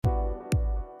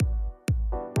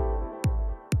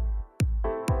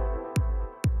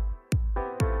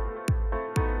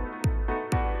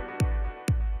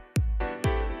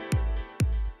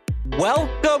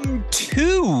Welcome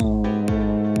to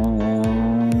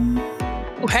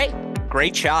Hey,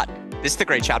 Great Shot. This is the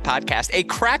Great Shot Podcast, a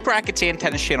Cracked Racquets and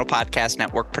Tennis Channel Podcast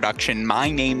Network production.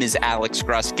 My name is Alex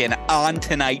Gruskin. On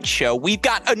tonight's show, we've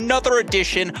got another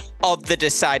edition of The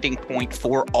Deciding Point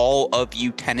for all of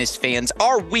you tennis fans,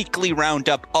 our weekly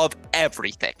roundup of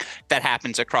everything that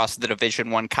happens across the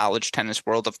Division I college tennis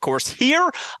world. Of course, here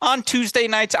on Tuesday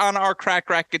nights on our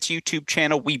Cracked Racquets YouTube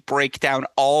channel, we break down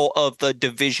all of the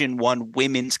Division I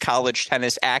women's college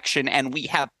tennis action, and we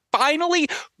have finally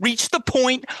reached the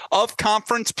point of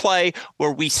conference play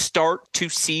where we start to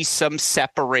see some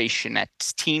separation as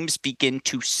teams begin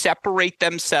to separate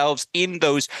themselves in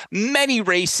those many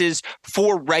races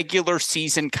for regular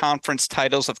season conference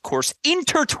titles. Of course,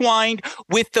 intertwined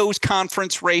with those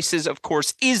conference races, of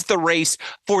course, is the race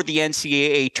for the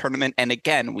NCAA tournament. And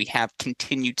again, we have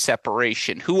continued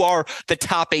separation. Who are the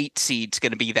top 8 seeds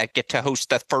going to be that get to host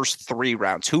the first 3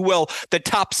 rounds? Who will the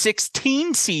top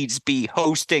 16 seeds be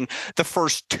hosting the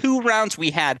first 2 rounds? We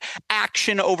had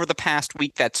action over the past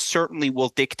week that certainly will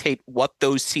dictate what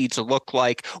those seeds look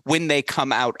like when they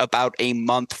come out about a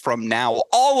month from now.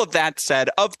 All of that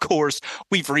said, of course,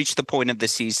 we've reached the point of the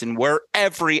season where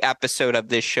every episode of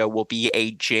this show will be a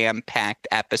jam-packed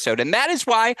episode. And that is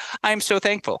why I'm so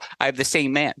thankful I have the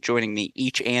same man joining me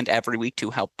each and every week to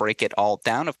help break it all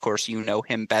down. Of course, you know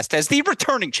him best as the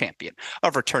returning champion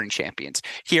of returning champions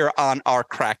here on our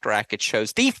Cracked Racquets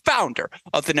shows, the founder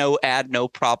of the No Ad, No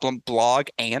Problem blog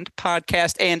and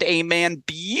podcast, and a man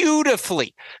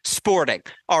beautifully sporting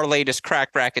our latest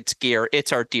Cracked Racquets gear.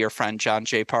 It's our dear friend, John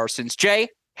J. Parsons. Jay,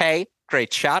 hey,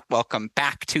 great shot. Welcome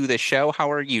back to the show.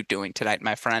 How are you doing tonight,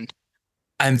 my friend?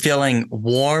 I'm feeling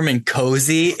warm and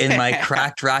cozy in my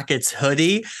Cracked Racquets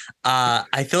hoodie.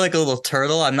 I feel like a little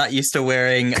turtle. I'm not used to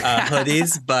wearing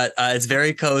hoodies, but it's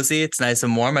very cozy. It's nice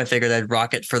and warm. I figured I'd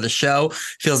rock it for the show.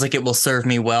 Feels like it will serve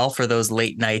me well for those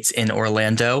late nights in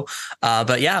Orlando.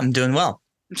 But yeah, I'm doing well.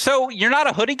 So you're not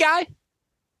a hoodie guy?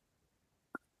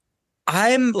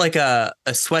 I'm like a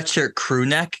sweatshirt crew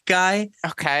neck guy.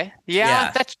 Okay.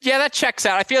 Yeah. That checks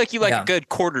out. I feel like you like a good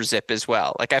quarter zip as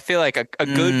well. Like I feel like a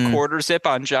good quarter zip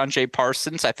on John J.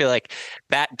 Parsons. I feel like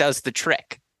that does the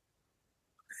trick.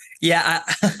 Yeah,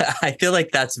 I feel like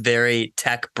that's very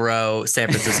tech bro, San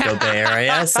Francisco Bay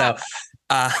Area. So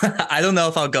I don't know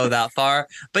if I'll go that far,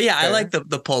 but yeah, I like the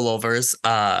pullovers.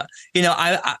 I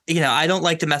don't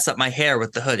like to mess up my hair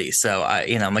with the hoodie, so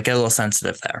I'm like a little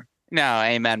sensitive there. No,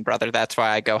 amen, brother. That's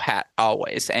why I go hat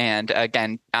always. And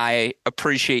again, I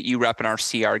appreciate you repping our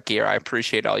CR gear. I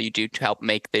appreciate all you do to help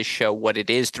make this show what it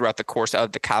is throughout the course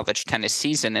of the college tennis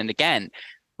season. And again,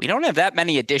 we don't have that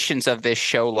many editions of this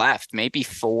show left, maybe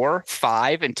 4,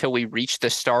 5 until we reach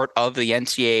the start of the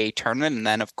NCAA tournament. And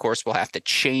then, of course, we'll have to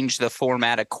change the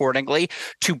format accordingly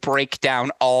to break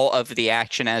down all of the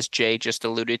action, as Jay just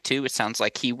alluded to. It sounds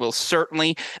like he will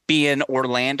certainly be in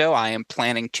Orlando. I am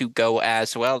planning to go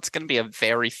as well. It's going to be a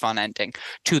very fun ending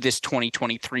to this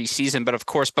 2023 season. But, of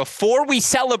course, before we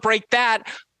celebrate that,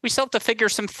 we still have to figure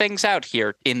some things out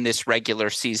here in this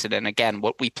regular season. And again,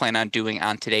 what we plan on doing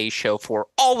on today's show for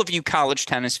all of you college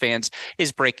tennis fans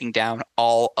is breaking down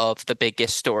all of the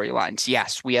biggest storylines.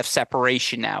 Yes, we have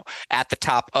separation now at the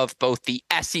top of both the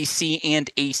SEC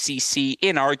and ACC,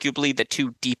 in arguably the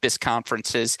 2 deepest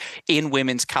conferences in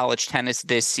women's college tennis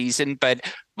this season. But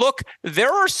look,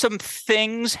 there are some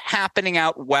things happening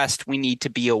out west we need to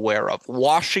be aware of.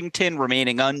 Washington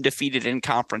remaining undefeated in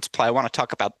conference play. I want to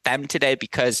talk about them today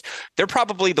because they're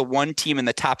probably the one team in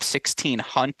the top 16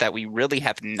 hunt that we really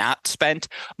have not spent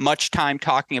much time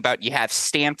talking about. You have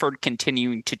Stanford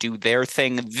continuing to do their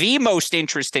thing. The most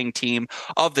interesting team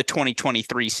of the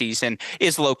 2023 season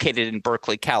is located in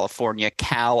Berkeley, California.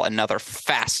 Cal, another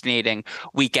fascinating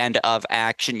weekend of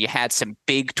action. You had some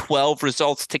Big 12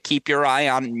 results to keep your eye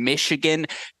on. Michigan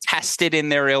tested in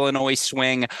their Illinois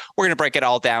swing. We're going to break it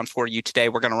all down for you today.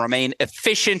 We're going to remain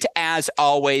efficient as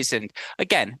always. And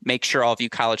again, make sure all of you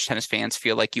college tennis fans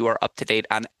feel like you are up to date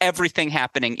on everything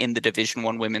happening in the Division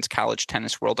I women's college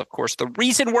tennis world. Of course, the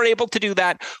reason we're able to do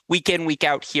that week in, week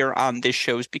out here on this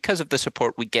show is because of the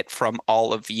support we get from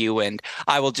all of you. And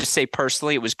I will just say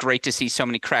personally, it was great to see so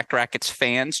many Cracked Racquets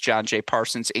fans, John J.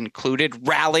 Parsons included,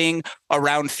 rallying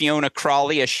around Fiona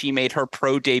Crawley as she made her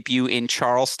pro debut in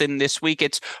Charleston this week.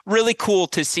 It's really cool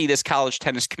to see this college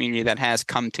tennis community that has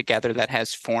come together, that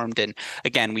has formed. And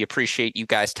again, we appreciate you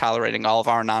guys tolerating all of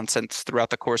our nonsense throughout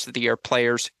the course of the year.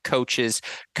 Players, coaches,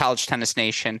 College Tennis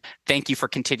Nation, thank you for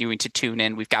continuing to tune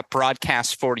in. We've got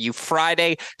broadcasts for you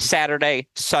Friday, Saturday,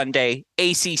 Sunday,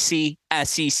 ACC,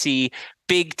 SEC,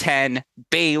 Big Ten,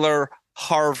 Baylor,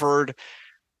 Harvard.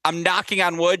 I'm knocking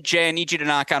on wood. Jay, I need you to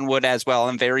knock on wood as well.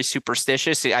 I'm very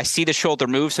superstitious. I see the shoulder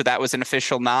move, so that was an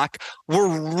official knock.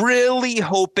 We're really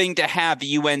hoping to have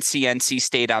UNC NC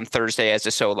State on Thursday as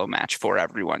a solo match for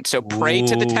everyone. So pray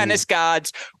to the tennis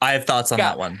gods. I have thoughts on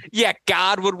that one. Yeah,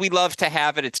 God, would we love to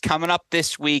have it. It's coming up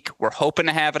this week. We're hoping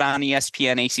to have it on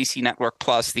ESPN, ACC Network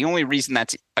Plus. The only reason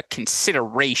that's a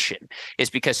consideration is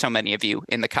because so many of you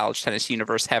in the college tennis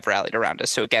universe have rallied around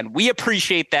us. So again, we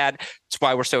appreciate that. That's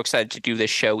why we're so excited to do this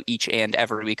show each and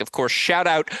every week. Of course, shout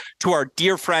out to our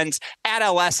dear friends at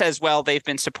LS as well. They've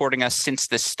been supporting us since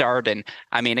the start. And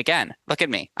I mean, again, look at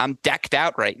me. I'm decked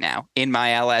out right now in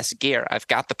my LS gear. I've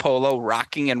got the polo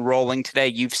rocking and rolling today.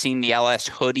 You've seen the LS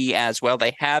hoodie as well.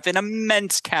 They have an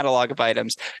immense catalog of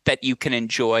items that you can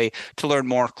enjoy. To learn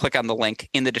more, click on the link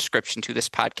in the description to this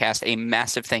podcast. A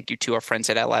massive thank you to our friends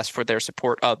at LS for their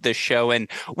support of this show. And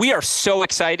we are so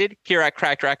excited here at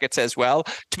Cracked Racquets as well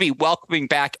to be welcoming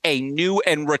back a new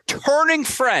and returning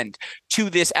friend to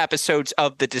this episodes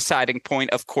of The Deciding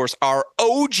Point. Of course, our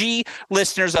OG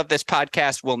listeners of this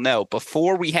podcast will know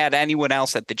before we had anyone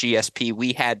else at the GSP,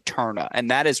 we had Tourna. And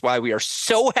that is why we are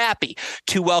so happy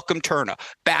to welcome Tourna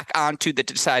back onto The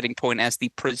Deciding Point as the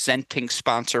presenting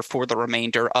sponsor for the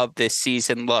remainder of this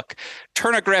season. Look,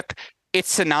 Tourna Grip, it's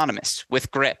synonymous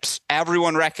with grips.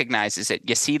 Everyone recognizes it.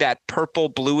 You see that purple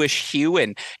bluish hue.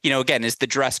 And, again, is the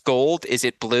dress gold? Is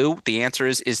it blue? The answer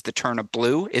is the Tourna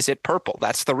blue? Is it purple?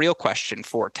 That's the real question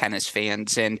for tennis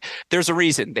fans. And there's a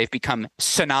reason they've become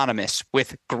synonymous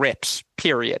with grips,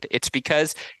 period. It's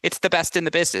because it's the best in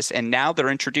the business. And now they're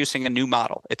introducing a new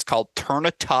model. It's called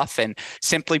Tourna Tough. And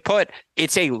simply put,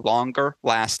 it's a longer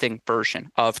lasting version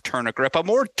of Tourna Grip, a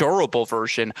more durable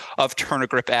version of Tourna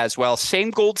Grip as well.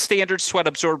 Same gold standard sweat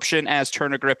absorption as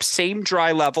Tourna Grip, same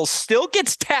dry level, still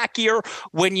gets tackier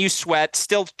when you sweat,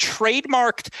 still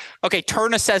trademarked. Okay,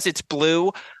 Tourna says it's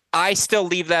blue. I still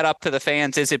leave that up to the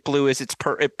fans. Is it blue? Is it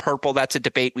purple? That's a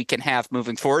debate we can have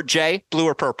moving forward. Jay, blue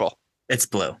or purple? It's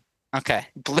blue. Okay,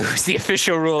 blue is the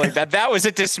official ruling. That was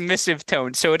a dismissive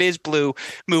tone, so it is blue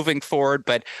moving forward.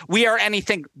 But we are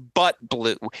anything but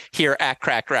blue here at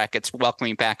Cracked Racquets,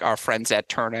 welcoming back our friends at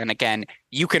Tourna. And again,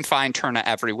 you can find Tourna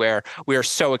everywhere. We are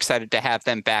so excited to have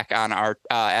them back on our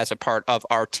as a part of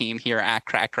our team here at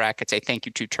Cracked Racquets. A thank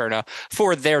you to Tourna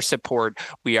for their support.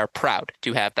 We are proud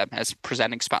to have them as a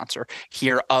presenting sponsor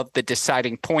here of The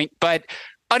Deciding Point. But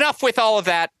enough with all of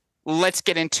that. Let's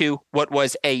get into what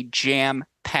was a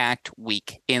jam-packed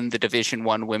week in the Division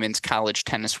I women's college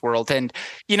tennis world. And,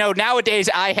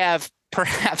 nowadays I have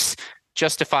perhaps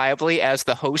justifiably as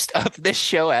the host of this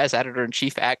show, as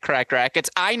editor-in-chief at Cracked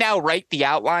Racquets, I now write the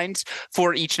outlines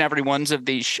for each and every one of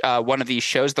these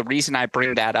shows. The reason I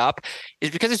bring that up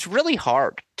is because it's really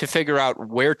hard to figure out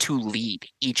where to lead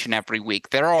each and every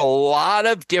week. There are a lot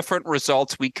of different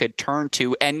results we could turn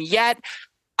to, and yet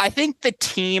I think the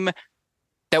team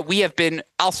that we have been,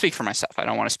 I'll speak for myself, I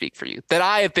don't want to speak for you, that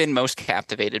I have been most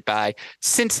captivated by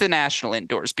since the National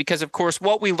Indoors. Because, of course,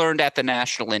 what we learned at the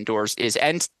National Indoors is,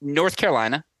 and North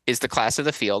Carolina is the class of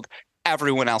the field,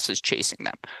 everyone else is chasing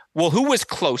them. Well, who was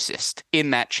closest in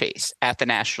that chase at the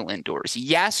National Indoors?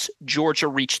 Yes, Georgia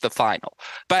reached the final.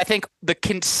 But I think the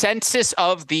consensus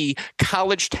of the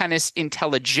college tennis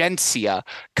intelligentsia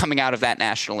coming out of that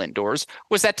National Indoors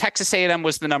was that Texas A&M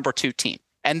was the number 2 team.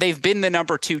 And they've been the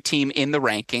number 2 team in the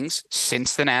rankings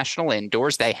since the National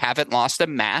Indoors. They haven't lost a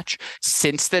match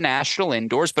since the National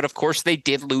Indoors. But of course, they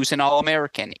did lose an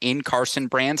All-American in Carson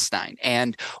Brandstein.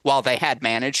 And while they had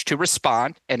managed to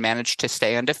respond and managed to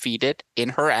stay undefeated in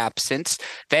her absence,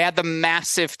 they had the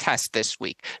massive test this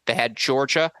week. They had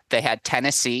Georgia. They had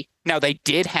Tennessee. Now, they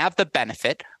did have the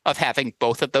benefit of having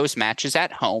both of those matches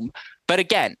at home. But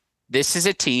again, this is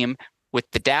a team with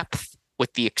the depth,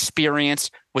 with the experience,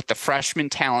 with the freshman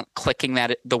talent clicking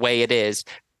that the way it is,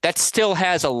 that still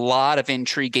has a lot of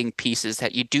intriguing pieces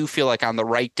that you do feel like on the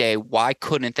right day, why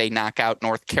couldn't they knock out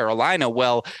North Carolina?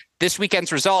 Well, this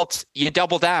weekend's results, you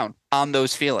double down on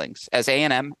those feelings as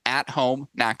A&M at home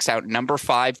knocks out number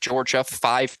 5 Georgia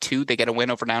 5-2. They get a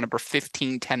win over now number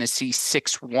 15 Tennessee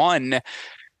 6-1.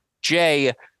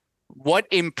 Jay, what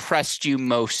impressed you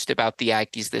most about the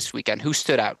Aggies this weekend? Who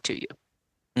stood out to you?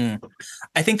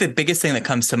 I think the biggest thing that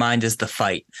comes to mind is the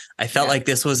fight. I felt like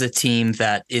this was a team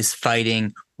that is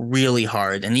fighting really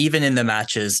hard. And even in the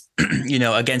matches,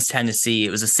 against Tennessee, it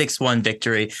was a 6-1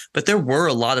 victory, but there were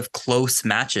a lot of close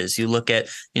matches. You look at,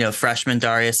 freshman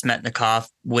Darius Metnikov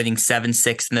winning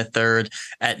 7-6 in the third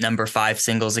at number 5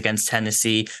 singles against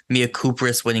Tennessee, Mia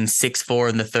Kupris winning 6-4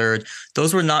 in the third.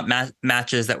 Those were not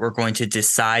matches that were going to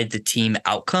decide the team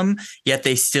outcome, yet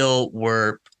they still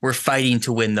were were fighting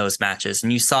to win those matches.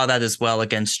 And you saw that as well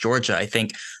against Georgia. I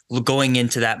think going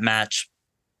into that match,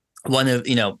 one of,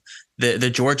 the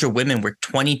Georgia women were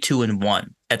 22-1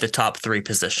 at the top 3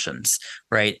 positions,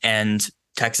 right? And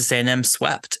Texas A&M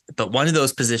swept. But one of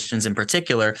those positions in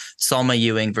particular, Salma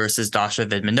Ewing versus Dasha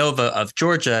Vidmanova of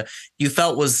Georgia, you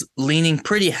felt was leaning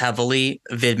pretty heavily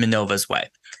Vidmanova's way.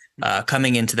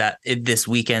 Coming into this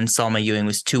weekend, Salma Ewing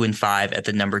was 2-5 at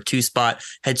the number 2 spot,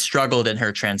 had struggled in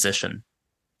her transition.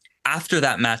 After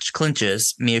that match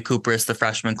clinches, Mia Kupris, the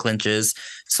freshman, clinches,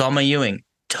 Salma Ewing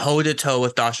toe-to-toe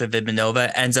with Dasha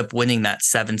Vidmanova, ends up winning that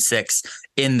 7-6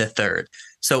 in the third.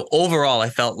 So overall, I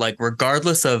felt like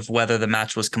regardless of whether the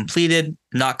match was completed,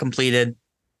 not completed,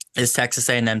 this Texas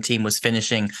A&M team was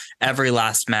finishing every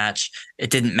last match. It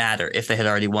didn't matter if they had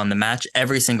already won the match.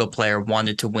 Every single player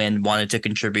wanted to win, wanted to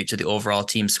contribute to the overall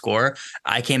team score.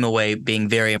 I came away being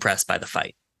very impressed by the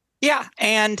fight. Yeah.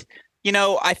 And,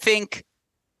 I think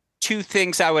 2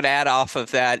 things I would add off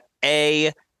of that.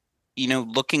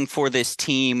 Looking for this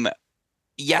team,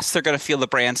 yes, they're going to feel the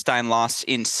Brandstein loss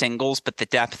in singles, but the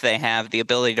depth they have, the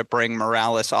ability to bring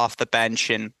Morales off the bench,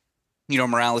 and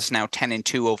Morales now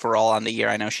 10-2 overall on the year.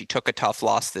 I know she took a tough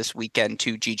loss this weekend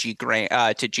to Gigi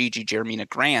Jermina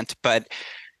Grant, but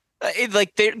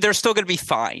they're still going to be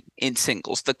fine in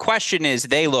singles. The question is,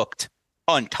 they looked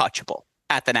untouchable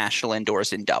at the national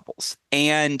indoors in doubles,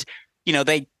 and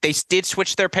they did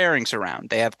switch their pairings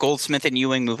around. They have Goldsmith and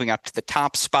Ewing moving up to the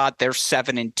top spot. They're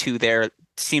 7-2 there.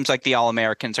 Seems like the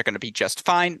All-Americans are going to be just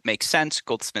fine. Makes sense.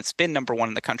 Goldsmith's been number 1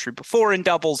 in the country before in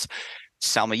doubles.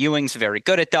 Salma Ewing's very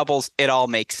good at doubles. It all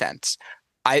makes sense.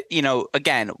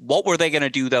 Again, what were they going to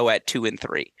do though at 2 and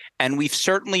 3? And we've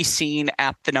certainly seen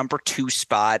at the number 2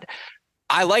 spot,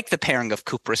 I like the pairing of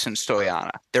Kupris and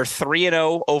Stoyana. They're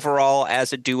 3-0 overall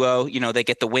as a duo. They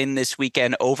get the win this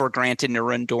weekend over Grant and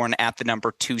Nurundorn at the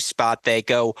number 2 spot. They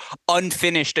go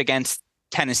unfinished against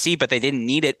Tennessee, but they didn't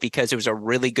need it because it was a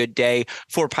really good day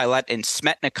for Pilette and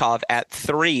Smetnikov at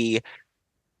 3.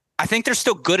 I think they're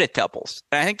still good at doubles.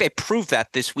 And I think they proved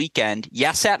that this weekend.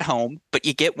 Yes, at home, but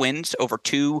you get wins over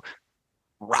 2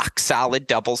 rock solid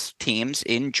doubles teams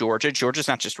in Georgia. Georgia's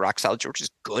not just rock solid.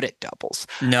 Georgia's good at doubles.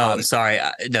 No, sorry.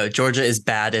 No, Georgia is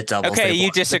bad at doubles. Okay,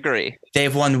 you disagree.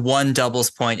 They've won 1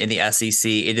 doubles point in the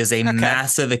SEC. It is a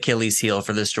massive Achilles heel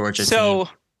for this Georgia team.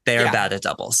 They are bad at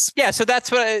doubles. Yeah, so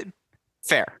that's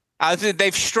fair.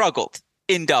 They've struggled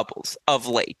in doubles of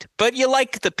late, but you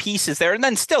like the pieces there. And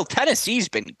then still, Tennessee's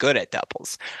been good at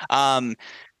doubles. And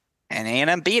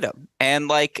A&M beat them.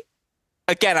 And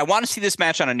again, I want to see this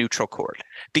match on a neutral court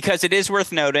because it is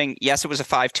worth noting, yes, it was a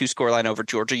 5-2 scoreline over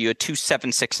Georgia. You had 2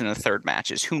 7-6 in the third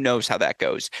matches. Who knows how that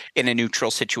goes in a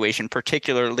neutral situation,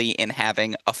 particularly in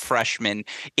having a freshman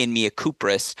in Mia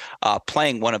Kupris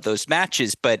playing one of those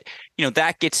matches. But,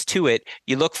 that gets to it.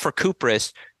 You look for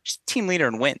Kupris, she's team leader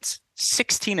in wins,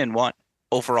 16-1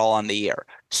 overall on the year.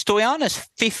 Stoyana's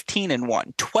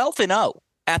 15-1, 12-0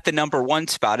 at the number 1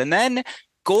 spot. And then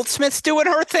Goldsmith's doing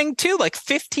her thing too,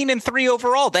 15-3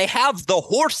 overall. They have the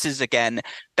horses again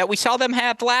that we saw them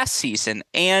have last season.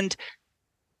 And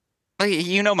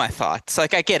my thoughts. I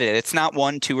get it. It's not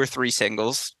 1, 2, or 3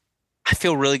 singles. I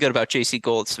feel really good about JC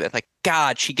Goldsmith.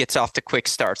 God, she gets off to quick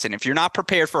starts. And if you're not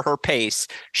prepared for her pace,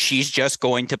 she's just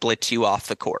going to blitz you off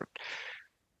the court.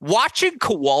 Watching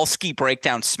Kowalski break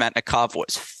down Smetnikov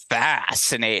was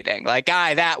fascinating.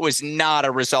 That was not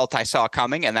a result I saw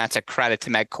coming, and that's a credit to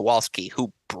Meg Kowalski,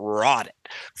 who brought it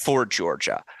for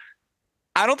Georgia.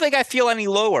 I don't think I feel any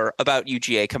lower about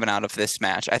UGA coming out of this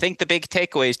match. I think the big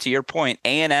takeaways, to your point,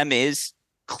 A&M is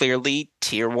clearly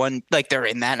tier 1. They're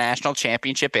in that national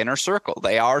championship inner circle.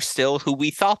 They are still who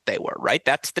we thought they were, right?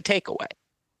 That's the takeaway.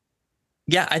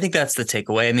 Yeah, I think that's the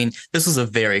takeaway. I mean, this was a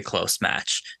very close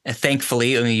match. And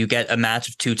thankfully, you get a match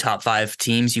of 2 top 5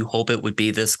 teams. You hope it would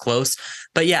be this close.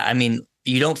 But yeah,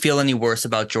 you don't feel any worse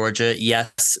about Georgia.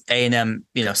 Yes, A&M,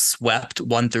 swept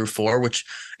 1 through 4, which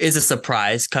is a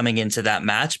surprise coming into that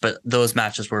match, but those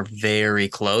matches were very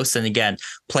close. And again,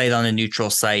 played on a neutral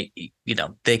site,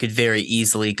 they could very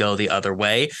easily go the other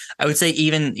way. I would say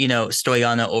even,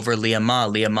 Stoyana over Lia Ma.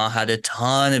 Lia Ma had a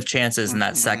ton of chances in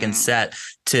that second set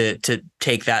to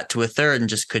take that to a third and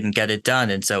just couldn't get it done.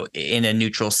 And so in a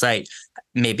neutral site,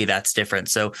 maybe that's different.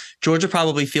 So Georgia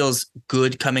probably feels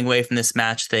good coming away from this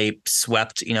match. They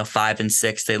swept, 5 and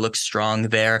 6. They look strong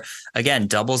there. Again,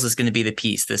 doubles is going to be the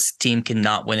piece. This team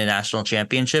cannot win a national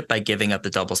championship by giving up the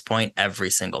doubles point every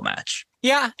single match.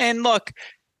 Yeah. And look,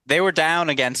 they were down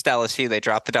against LSU. They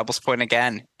dropped the doubles point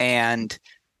again. And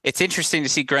It's interesting to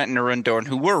see Grant and Arundorn,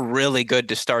 who were really good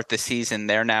to start the season.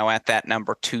 They're now at that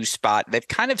number 2 spot. They've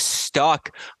kind of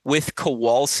stuck with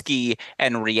Kowalski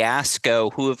and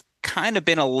Riasco, who have kind of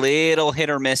been a little hit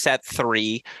or miss at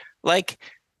 3. Like,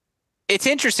 it's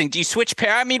interesting. Do you switch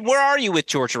pair? I mean, where are you with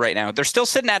Georgia right now? They're still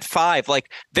sitting at 5.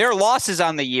 Like, their losses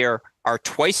on the year are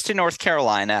twice to North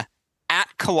Carolina, at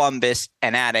Columbus,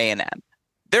 and at A&M.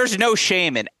 There's no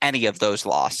shame in any of those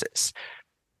losses.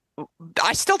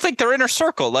 I still think they're inner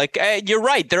circle. Like, you're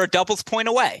right. They're a doubles point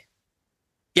away.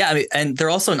 Yeah, I mean, and they're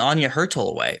also an Anya Hurtle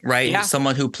away, right? Yeah.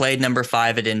 Someone who played number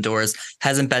 5 at indoors,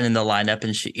 hasn't been in the lineup,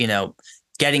 and she,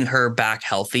 getting her back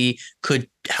healthy could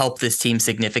help this team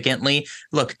significantly.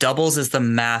 Look, doubles is the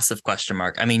massive question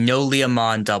mark. I mean, no Leah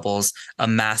Ma in doubles, a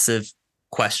massive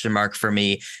question mark for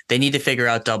me. They need to figure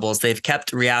out doubles. They've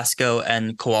kept Riasco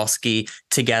and Kowalski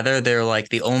together. They're like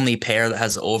the only pair that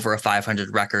has over a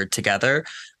 500 record together.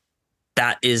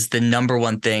 That is the number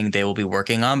one thing they will be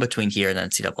working on between here and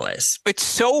NCAAs. It's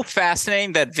so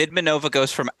fascinating that Vidmanova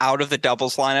goes from out of the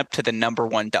doubles lineup to the number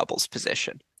 1 doubles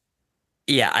position.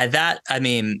 Yeah,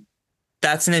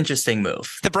 that's an interesting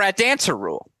move. The Brad Dancer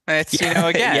rule. It's,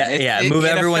 again. Move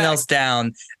everyone else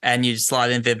down and you slot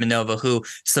in Vidmanova, who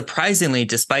surprisingly,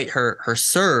 despite her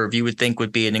serve, you would think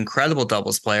would be an incredible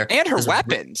doubles player. And her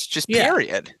weapons,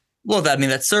 period. Well,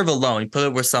 that serve alone, you put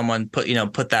it where someone put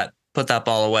that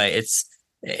ball away.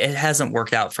 It hasn't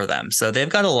worked out for them. So they've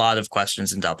got a lot of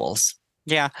questions in doubles.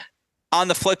 Yeah. On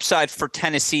the flip side for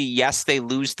Tennessee, yes, they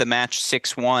lose the match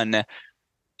 6-1.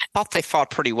 I thought they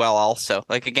fought pretty well also.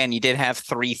 Like, again, you did have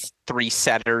three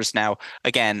setters. Now,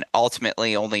 again,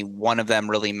 ultimately only one of them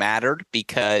really mattered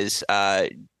because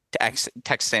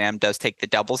Texas A&M does take the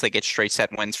doubles. They get straight set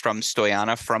wins from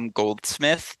Stoyanov, from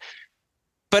Goldsmith.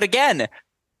 But again,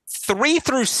 3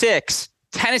 through 6,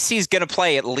 Tennessee's going to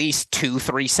play at least 2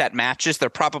 3-set matches.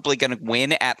 They're probably going to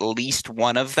win at least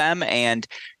one of them. And,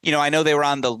 I know they were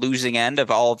on the losing end of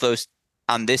all of those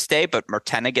on this day, but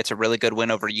Mertena gets a really good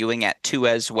win over Ewing at 2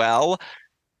 as well.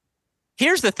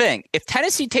 Here's the thing. If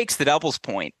Tennessee takes the doubles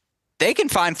point, they can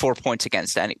find 4 points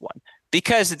against anyone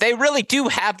because they really do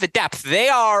have the depth. They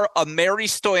are a Mary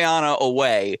Stoyanov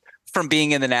away from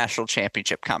being in the national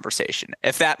championship conversation,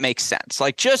 if that makes sense.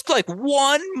 Just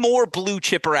one more blue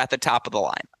chipper at the top of the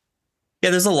line. Yeah,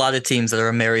 there's a lot of teams that are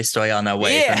a Mary Stoyanov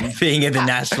away from being in the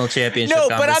national championship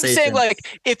conversation. No, but I'm saying,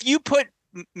 if you put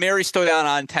Mary Stoyanov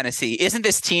on Tennessee, isn't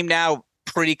this team now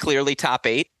pretty clearly top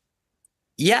 8?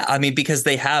 Yeah, I mean, because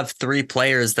they have 3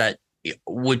 players that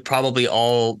would probably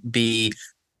all be,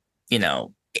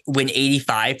 win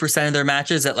 85% of their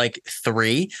matches at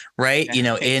 3, right?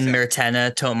 Yeah, in so.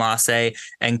 Mertena, Tomase,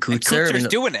 and Kutzer. And Kutzer's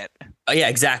doing it. Oh, yeah,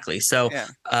 exactly. So,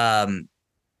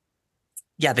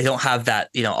 they don't have that,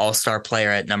 all-star player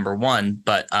at number 1,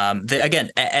 but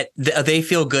they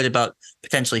feel good about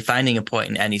potentially finding a point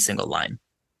in any single line.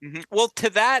 Mm-hmm. Well, to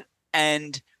that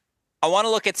end, I want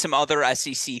to look at some other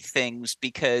SEC things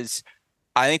because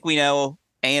I think we know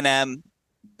A&M,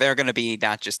 they're going to be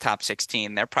not just top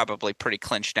 16. They're probably pretty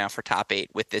clinched now for top 8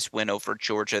 with this win over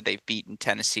Georgia. They've beaten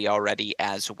Tennessee already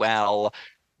as well.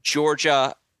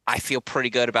 Georgia, I feel pretty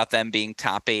good about them being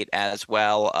top 8 as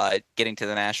well, getting to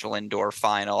the National Indoor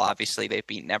Final. Obviously, they've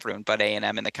beaten everyone but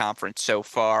A&M in the conference so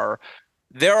far.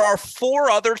 There are 4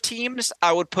 other teams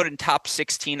I would put in top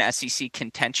 16 SEC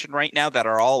contention right now that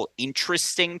are all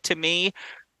interesting to me.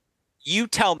 You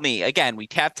tell me. Again, we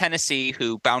have Tennessee,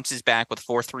 who bounces back with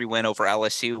 4-3 win over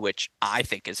LSU, which I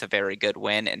think is a very good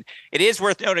win. And it is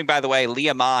worth noting, by the way,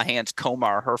 Leah Ma hands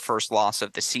Komar her first loss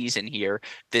of the season here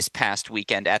this past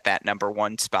weekend at that number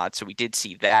 1 spot. So we did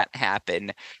see that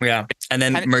happen. Yeah. And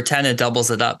then Mertena doubles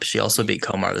it up. She also beat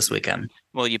Komar this weekend.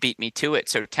 Well, you beat me to it.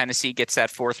 So Tennessee gets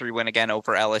that 4-3 win again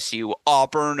over LSU.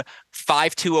 Auburn,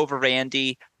 5-2 over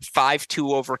Vandy,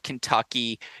 5-2 over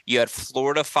Kentucky. You had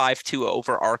Florida 5-2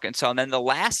 over Arkansas. And then the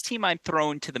last team I'm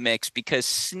throwing to the mix, because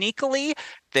sneakily,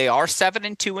 they are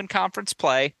 7-2 in conference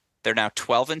play. They're now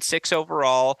 12-6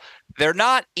 overall. They're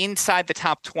not inside the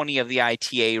top 20 of the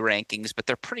ITA rankings, but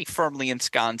they're pretty firmly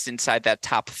ensconced inside that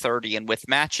top 30. And with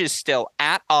matches still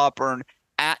at Auburn,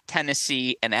 at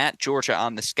Tennessee, and at Georgia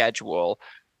on the schedule,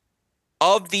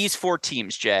 of these 4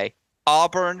 teams, Jay,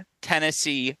 Auburn,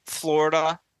 Tennessee,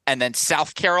 Florida, and then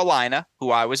South Carolina,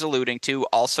 who I was alluding to,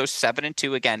 also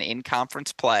 7-2 again in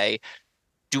conference play.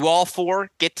 Do all 4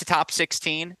 get to top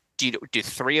 16? Do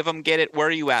 3 of them get it? Where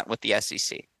are you at with the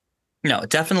SEC? No,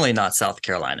 definitely not South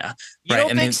Carolina. You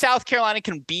don't think South Carolina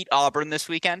can beat Auburn this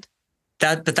weekend?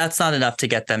 But that's not enough to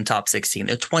get them top 16.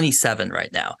 They're 27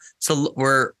 right now. So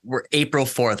we're April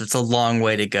 4th. It's a long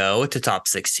way to go to top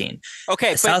 16.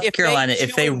 Okay, South Carolina,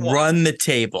 if they run the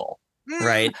table,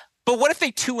 right? But what if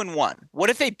they 2-1? What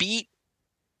if they beat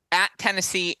at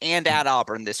Tennessee and at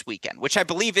Auburn this weekend, which I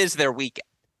believe is their weekend?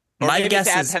 Or My maybe guess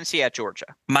it's at is Tennessee, at Georgia.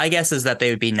 my guess is that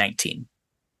they would be 19.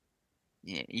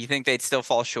 You think they'd still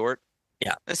fall short?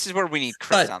 Yeah. This is where we need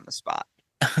Chris on the spot.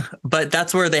 But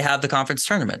that's where they have the conference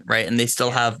tournament, right? And they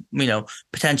still have,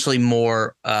 potentially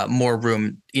more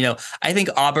room. I think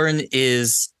Auburn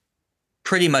is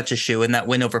pretty much a shoe, and that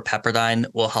win over Pepperdine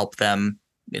will help them,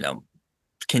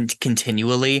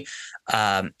 continually.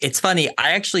 It's funny.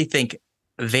 I actually think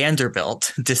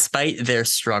Vanderbilt, despite their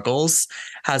struggles,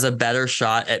 has a better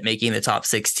shot at making the top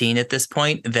 16 at this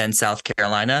point than South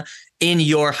Carolina in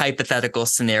your hypothetical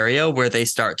scenario where they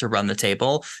start to run the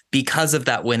table because of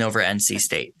that win over NC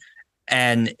State.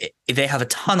 And they have a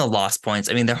ton of lost points.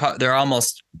 I mean, they're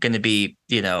almost going to be,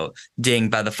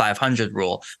 dinged by the 500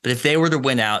 rule. But if they were to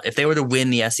win out, if they were to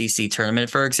win the SEC tournament,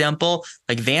 for example,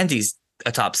 like Vandy's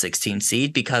a top 16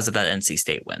 seed because of that NC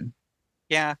State win.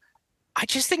 Yeah. I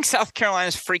just think South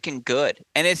Carolina's freaking good.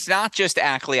 And it's not just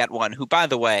Ackley at one, who, by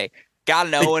the way, got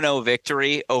an 0-0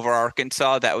 victory over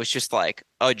Arkansas that was just like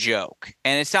a joke.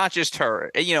 And it's not just her.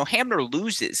 Hamner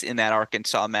loses in that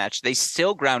Arkansas match. They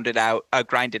still grinded out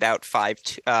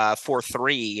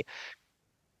 4-3.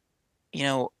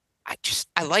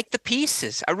 I like the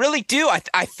pieces. I really do.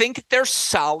 I think they're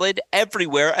solid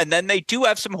everywhere. And then they do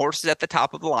have some horses at the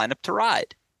top of the lineup to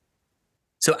ride.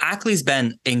 So Ackley's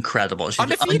been incredible.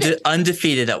 She's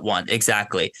undefeated at one.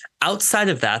 Exactly. Outside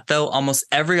of that, though, almost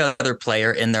every other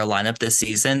player in their lineup this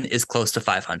season is close to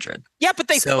 500. Yeah, but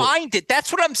they find it.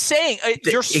 That's what I'm saying.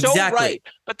 You're so right.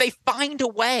 But they find a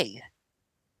way.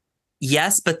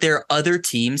 Yes, but there are other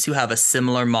teams who have a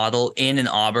similar model in an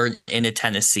Auburn, in a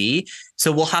Tennessee.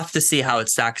 So we'll have to see how it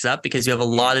stacks up because you have a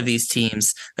lot of these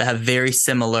teams that have very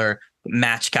similar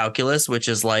match calculus, which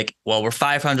is like, well, we're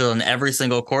 500 on every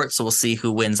single court, so we'll see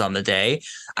who wins on the day.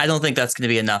 I don't think that's going to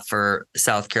be enough for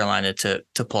South Carolina to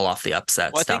pull off the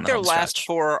upsets. Well, I think their last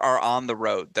four are on the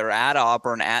road. They're at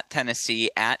Auburn, at Tennessee,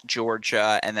 at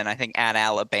Georgia, and then I think at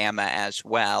Alabama as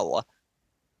well.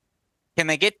 Can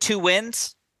they get 2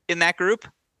 wins in that group?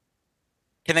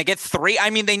 Can they get 3?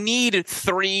 I mean, they need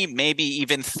 3, maybe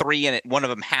even 3, and one of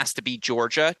them has to be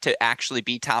Georgia to actually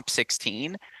be top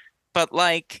 16. But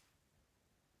like,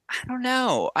 I don't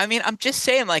know. I mean, I'm just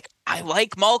saying, like, I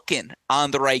like Malkin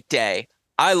on the right day.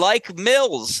 I like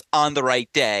Mills on the right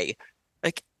day.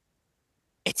 Like,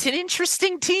 it's an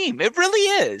interesting team. It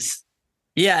really is.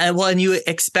 Yeah, and you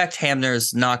expect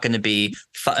Hamner's not going to be.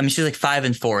 She's like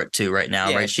 5-4 at 2 right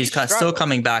now, right? She's still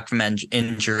coming back from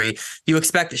injury. You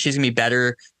expect that she's going to be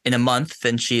better in a month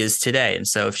than she is today, and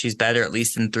so if she's better at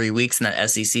least in 3 weeks in that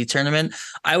SEC tournament,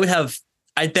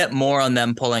 I'd bet more on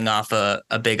them pulling off a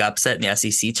big upset in the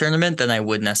SEC tournament than I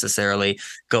would necessarily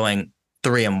going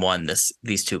 3-1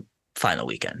 these 2 final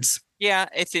weekends. Yeah,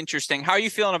 it's interesting. How are you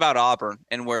feeling about Auburn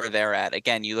and where they're at?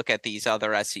 Again, you look at these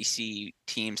other SEC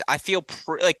teams. I feel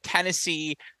like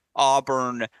Tennessee,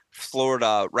 Auburn,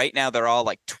 Florida, right now they're all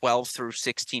like 12 through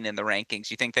 16 in the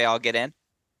rankings. You think they all get in?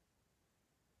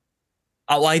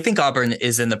 Well, I think Auburn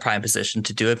is in the prime position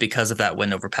to do it because of that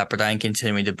win over Pepperdine,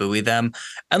 continuing to buoy them.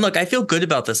 And look, I feel good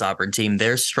about this Auburn team.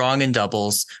 They're strong in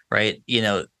doubles, right?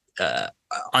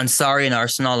 Ansari and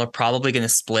Arsenal are probably going to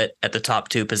split at the top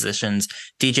 2 positions.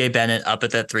 DJ Bennett up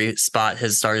at that 3 spot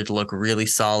has started to look really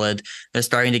solid. They're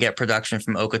starting to get production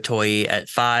from Okotoyi at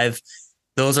 5.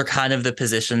 Those are kind of the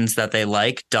positions that they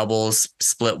like. Doubles,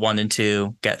 split 1 and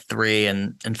 2, get 3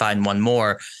 and find 1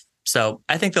 more. So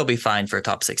I think they'll be fine for a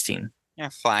top 16. Yeah,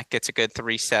 Flack gets a good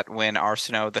 3-set win.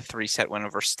 Arsenault, the 3-set win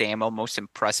over Stamo. Most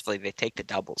impressively, they take the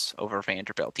doubles over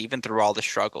Vanderbilt. Even through all the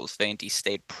struggles, Vandy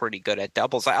stayed pretty good at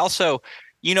doubles. I also,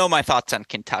 my thoughts on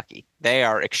Kentucky. They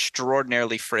are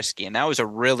extraordinarily frisky, and that was a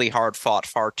really hard-fought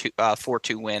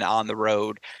 4-2 win on the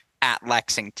road at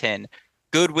Lexington.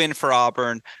 Good win for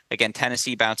Auburn. Again,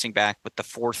 Tennessee bouncing back with the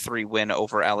 4-3 win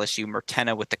over LSU.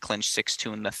 Mertena with the clinch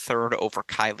 6-2 in the third over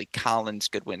Kylie Collins.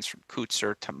 Good wins from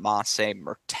Kutzer, Tomase,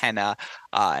 Mertena,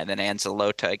 and then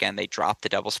Anzalota. Again, they dropped the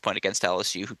doubles point against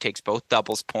LSU, who takes both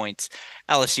doubles points.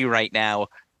 LSU right now,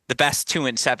 the best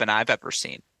 2-7 I've ever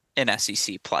seen in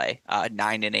SEC play.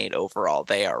 9-8 overall.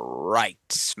 They are right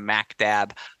smack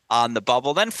dab on the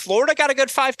bubble. Then Florida got a good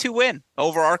 5-2 win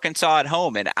over Arkansas at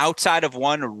home. And outside of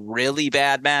one really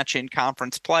bad match in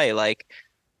conference play, like,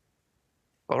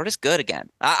 Florida's good again.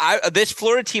 This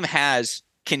Florida team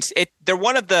they're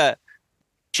one of the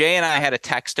Jay and I had a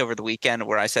text over the weekend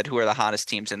where I said, who are the hottest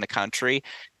teams in the country?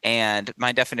 And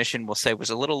my definition, we'll say, was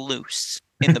a little loose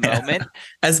in the moment.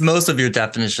 As most of your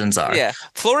definitions are. Yeah.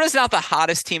 Florida's not the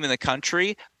hottest team in the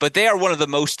country, but they are one of the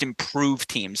most improved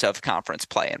teams of conference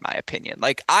play, in my opinion.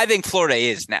 Like, I think Florida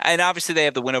is now. And obviously, they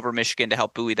have the win over Michigan to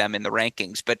help buoy them in the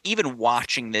rankings. But even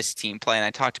watching this team play, and I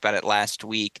talked about it last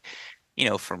week,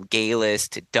 from Galis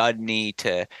to Dudney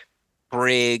to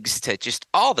Briggs to just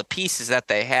all the pieces that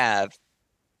they have,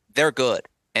 they're good.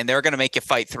 And they're going to make you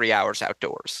fight 3 hours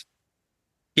outdoors.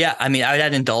 Yeah, I mean, I would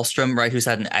add in Dahlstrom, right, who's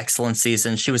had an excellent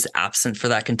season. She was absent for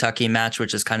that Kentucky match,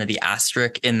 which is kind of the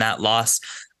asterisk in that loss.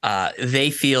 They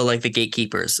feel like the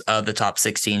gatekeepers of the top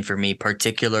 16 for me,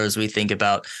 particular as we think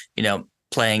about,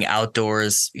 playing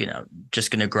outdoors,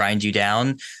 just going to grind you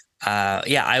down.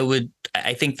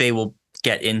 I think they will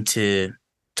get into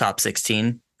top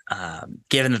 16,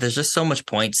 given that there's just so much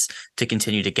points to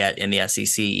continue to get in the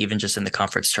SEC, even just in the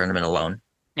conference tournament alone.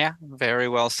 Yeah, very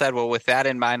well said. Well, with that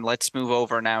in mind, let's move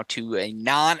over now to a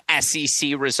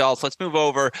non-SEC result. Let's move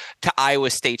over to Iowa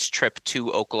State's trip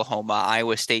to Oklahoma.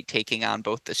 Iowa State taking on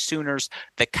both the Sooners,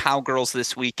 the Cowgirls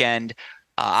this weekend.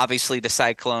 Obviously, the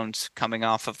Cyclones coming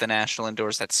off of the national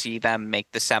indoors that see them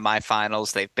make the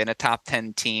semifinals. They've been a top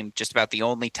 10 team, just about the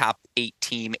only top 8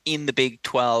 team in the Big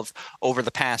 12 over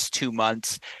the past 2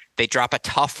 months. They drop a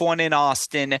tough one in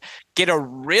Austin, get a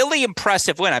really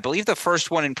impressive win. I believe the first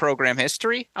one in program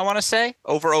history, I want to say,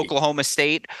 over Oklahoma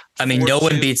State. I mean, no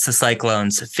one beats the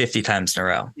Cyclones 50 times in a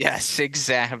row. Yes,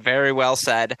 exactly. Very well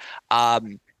said.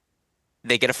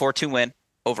 They get a 4-2 win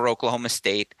over Oklahoma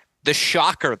State. The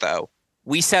shocker, though,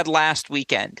 we said last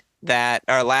week,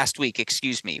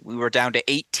 we were down to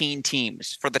 18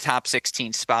 teams for the top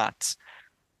 16 spots.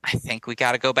 I think we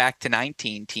got to go back to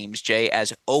 19 teams, Jay,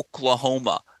 as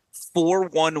Oklahoma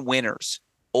 4-1 winners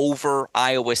over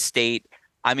Iowa State.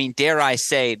 I mean, dare I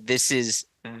say, this is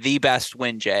the best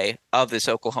win, Jay, of this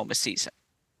Oklahoma season.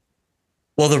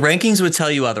 Well, the rankings would tell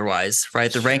you otherwise,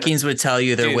 right? The rankings would tell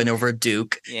you their win over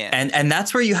Duke. Yeah. And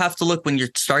that's where you have to look when you're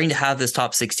starting to have this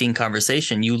top 16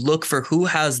 conversation. You look for who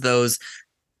has those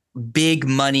big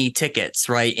money tickets,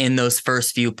 right, in those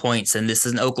first few points. And this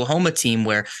is an Oklahoma team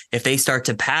where if they start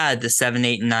to pad the 7,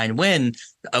 8, and 9 win,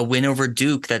 a win over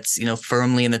Duke that's,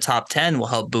 firmly in the top 10 will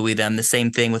help buoy them. The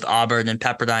same thing with Auburn and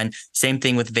Pepperdine. Same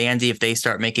thing with Vandy if they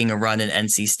start making a run in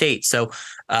NC State. So,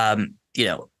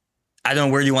 I don't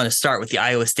know where you want to start, with the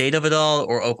Iowa State of it all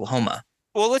or Oklahoma.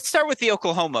 Well, let's start with the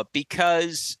Oklahoma,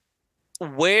 because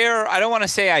I don't want to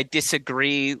say I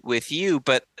disagree with you,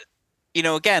 but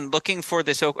again, looking for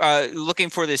this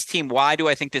team, why do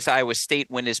I think this Iowa State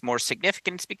win is more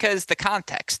significant? It's because the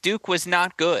context. Duke was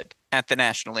not good at the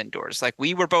national indoors. Like,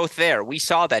 we were both there. We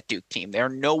saw that Duke team. They're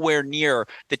nowhere near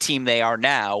the team they are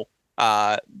now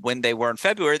when they were in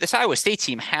February. This Iowa State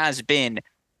team has been,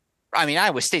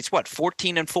 Iowa State's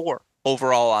 14-4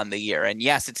 overall on the year. And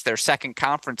yes, it's their second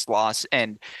conference loss.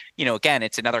 And, again,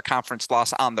 it's another conference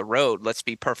loss on the road. Let's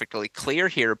be perfectly clear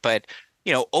here. But,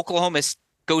 Oklahoma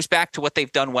goes back to what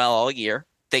they've done well all year.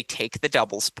 They take the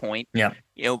doubles point. Yeah.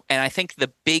 And I think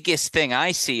the biggest thing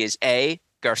I see is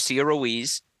Garcia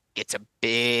Ruiz gets a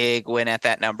big win at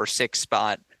that number 6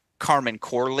 spot. Carmen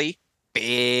Corley,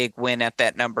 big win at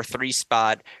that number 3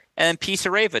 spot. And then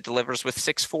Pisareva delivers with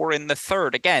 6-4 in the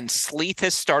third. Again, Sleeth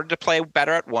has started to play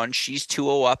better at 1. She's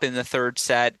 2-0 up in the third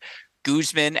set.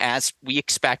 Guzman, as we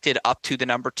expected, up to the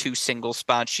number 2 single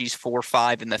spot. She's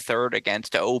 4-5 in the third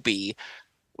against OB.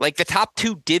 Like, the top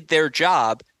 2 did their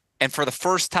job. And for the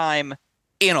first time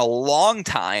in a long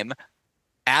time,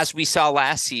 as we saw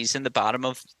last season, the bottom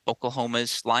of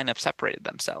Oklahoma's lineup separated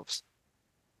themselves.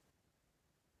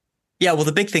 Yeah, well,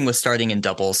 the big thing was starting in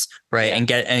doubles, right?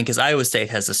 Yeah. And because Iowa State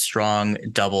has a strong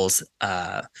doubles,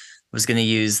 I was going to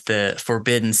use the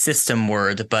forbidden system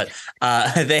word, but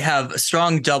they have a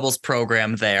strong doubles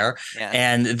program there,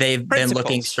 and they've been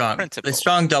looking strong. The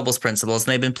strong doubles principles,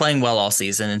 and they've been playing well all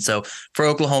season. And so for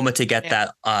Oklahoma to get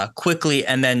that quickly,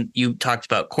 and then you talked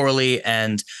about Corley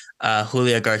and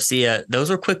Julia Garcia, those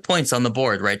were quick points on the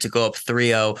board, right? To go up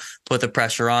 3-0, put the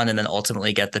pressure on, and then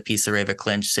ultimately get the Pisareva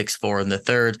clinch 6-4 in the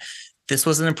third. This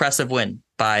was an impressive win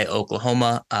by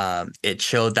Oklahoma. It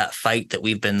showed that fight that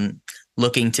we've been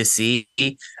looking to see.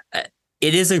 It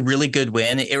is a really good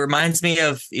win. It reminds me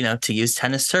of, to use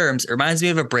tennis terms, it reminds me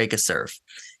of a break a serve.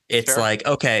 It's like,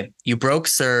 okay, you broke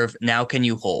serve. Now can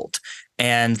you hold?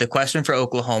 And the question for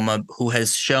Oklahoma, who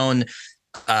has shown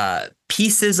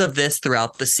pieces of this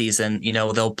throughout the season,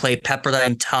 they'll play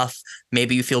Pepperdine tough.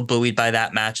 Maybe you feel buoyed by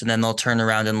that match, and then they'll turn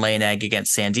around and lay an egg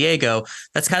against San Diego.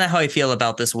 That's kind of how I feel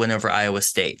about this win over Iowa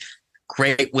State.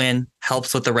 Great win,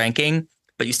 helps with the ranking,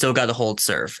 but you still got to hold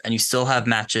serve, and you still have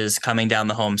matches coming down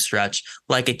the home stretch,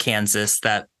 like a Kansas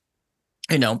that,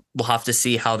 we'll have to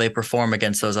see how they perform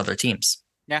against those other teams.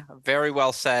 Yeah, very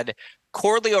well said.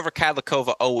 Corley over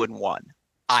Kadlikova 0-1.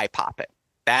 Eye popping.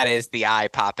 That is the eye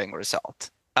popping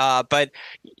result. But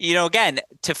again,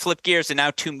 to flip gears and now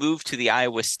to move to the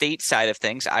Iowa State side of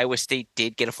things, Iowa State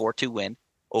did get a 4-2 win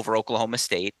over Oklahoma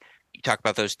State. You talk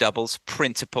about those doubles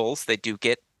principles. They do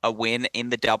get a win in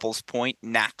the doubles point.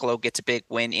 Naklo gets a big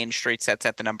win in straight sets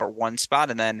at the number 1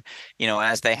 spot. And then,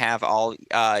 as they have all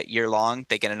year long,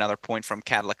 they get another point from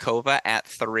Kadlikova at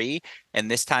 3.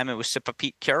 And this time it was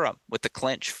Sipapit Kurum with the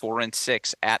clinch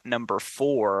 4-6 at number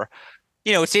 4.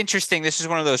 It's interesting. This is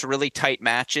one of those really tight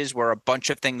matches where a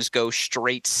bunch of things go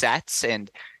straight sets.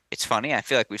 And it's funny. I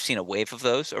feel like we've seen a wave of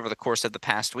those over the course of the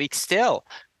past week. Still,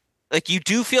 like, you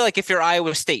do feel like if you're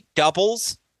Iowa State,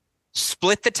 doubles,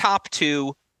 split the top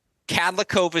 2,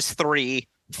 Kadlikova's 3,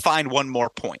 find one more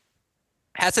point.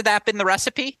 Hasn't that been the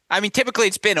recipe? I mean, typically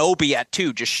it's been Obi at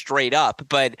 2, just straight up,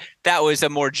 but that was a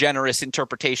more generous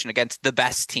interpretation against the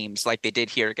best teams like they did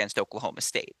here against Oklahoma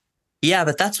State. Yeah,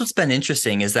 but that's what's been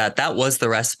interesting is that was the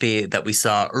recipe that we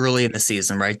saw early in the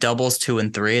season, right? Doubles 2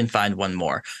 and 3 and find one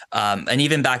more. And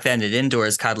even back then at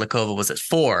indoors, Kadlikova was at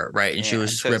 4, right? And she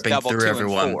was just ripping through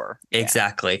everyone. Yeah.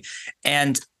 Exactly.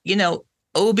 And,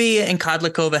 Obi and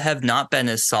Kadlikova have not been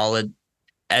as solid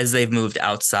as they've moved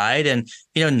outside. And,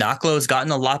 Naklo has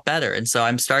gotten a lot better. And so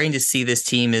I'm starting to see this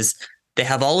team is they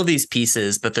have all of these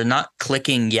pieces, but they're not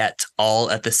clicking yet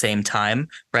all at the same time,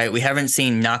 right? We haven't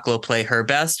seen Naklo play her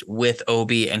best with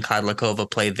Obi and Kadlikova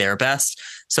play their best.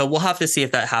 So we'll have to see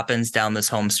if that happens down this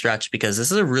home stretch, because this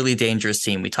is a really dangerous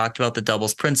team. We talked about the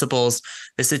doubles principles.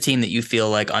 This is a team that you feel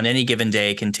like on any given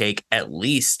day can take at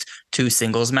least 2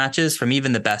 singles matches from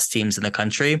even the best teams in the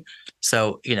country.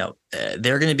 So,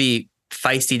 they're going to be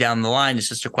feisty down the line. It's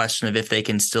just a question of if they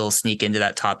can still sneak into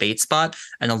that top 8 spot.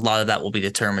 And a lot of that will be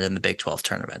determined in the Big 12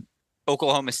 tournament.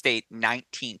 Oklahoma State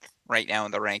 19th right now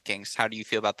in the rankings. How do you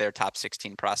feel about their top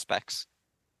 16 prospects?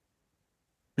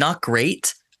 Not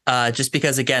great. Just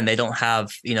because, again, they don't have,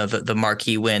 the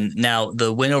marquee win. Now,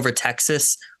 the win over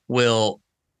Texas will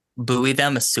buoy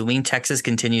them, assuming Texas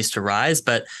continues to rise.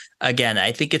 But again,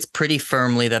 I think it's pretty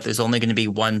firmly that there's only going to be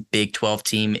one Big 12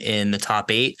 team in the top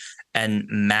 8 and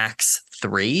max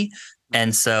 3.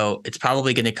 And so it's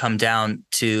probably going to come down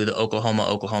to the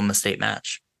Oklahoma State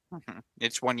match. Mm-hmm.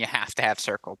 It's one you have to have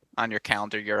circled on your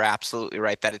calendar. You're absolutely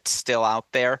right that it's still out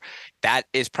there. That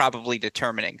is probably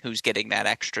determining who's getting that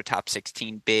extra top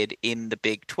 16 bid in the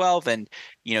Big 12. And,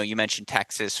 you mentioned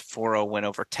Texas, 4-0 win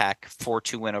over Tech,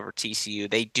 4-2 win over TCU.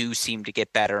 They do seem to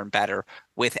get better and better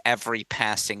with every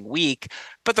passing week.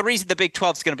 But the reason the Big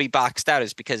 12 is going to be boxed out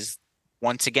is because,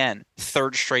 once again,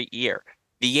 3rd straight year,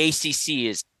 the ACC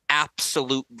is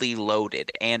absolutely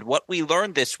loaded. And what we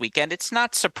learned this weekend, it's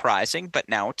not surprising, but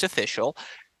now it's official.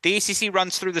 The ACC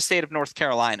runs through the state of North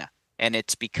Carolina, and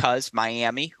it's because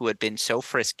Miami, who had been so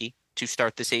frisky to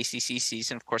start this ACC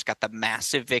season, of course, got the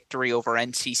massive victory over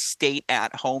NC State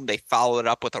at home. They followed it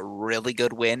up with a really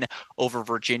good win over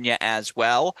Virginia as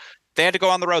well. They had to go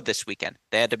on the road this weekend.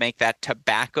 They had to make that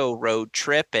Tobacco road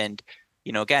trip. And,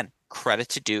 again, credit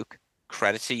to Duke,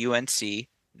 credit to UNC.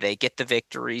 They get the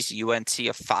victories. UNC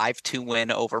a 5-2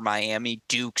 win over Miami.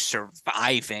 Duke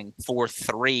surviving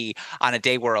 4-3 on a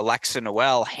day where Alexa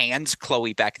Noel hands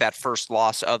Chloe Beck that first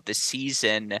loss of the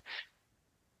season.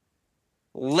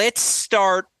 Let's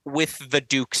start with the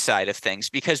Duke side of things,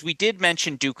 because we did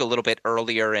mention Duke a little bit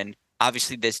earlier, and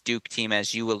obviously this Duke team,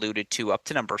 as you alluded to, up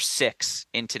to number 6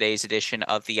 in today's edition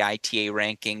of the ITA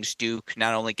rankings. Duke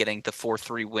not only getting the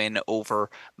 4-3 win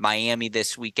over Miami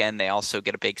this weekend, they also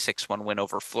get a big 6-1 win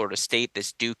over Florida State.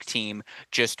 This Duke team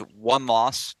just 1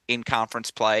 loss in conference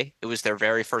play. It was their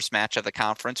very first match of the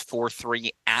conference,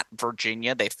 4-3 at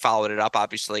Virginia. They followed it up,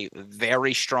 obviously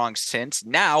very strong since.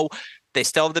 Now they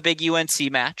still have the big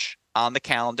UNC match on the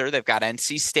calendar. They've got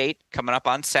NC State coming up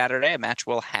on Saturday, a match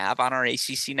we'll have on our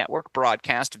ACC Network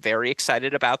broadcast. Very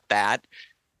excited about that.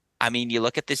 I mean, you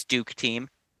look at this Duke team,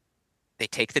 they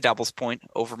take the doubles point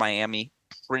over Miami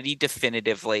pretty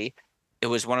definitively. It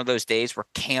was one of those days where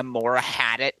Cam Mora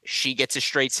had it. She gets a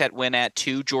straight set win at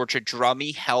 2. Georgia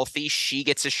Drummy, healthy. She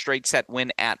gets a straight set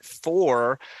win at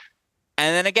 4.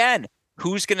 And then again,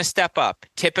 who's going to step up?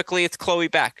 Typically, it's Chloe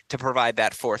Beck to provide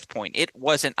that 4th point. It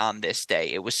wasn't on this day.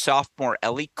 It was sophomore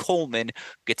Ellie Coleman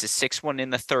who gets a 6-1 in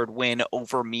the 3rd win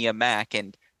over Mia Mack.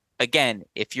 And again,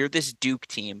 if you're this Duke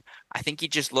team, I think you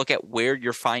just look at where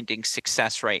you're finding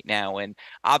success right now. And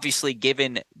obviously,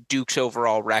 given Duke's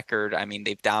overall record, I mean,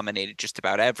 they've dominated just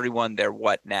about everyone. They're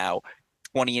what now?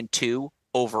 20-2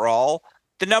 overall.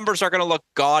 the numbers are going to look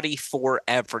gaudy for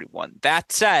everyone.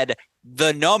 That said,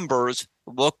 the numbers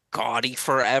look gaudy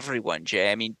for everyone,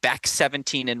 Jay. I mean, Beck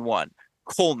 17-1,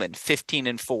 Coleman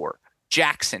 15-4,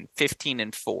 Jackson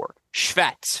 15-4,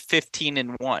 Schvetz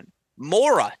 15-1.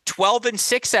 Mora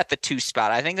 12-6 at the 2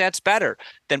 spot. I think that's better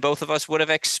than both of us would have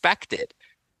expected.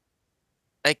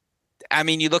 I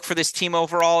mean, you look for this team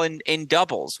overall in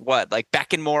doubles. What, like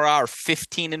Beck and Mora are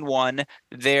 15-1.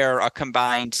 They're a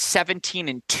combined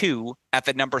 17-2 at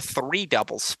the number 3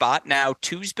 doubles spot. Now,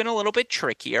 2's been a little bit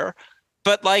trickier,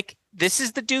 but like this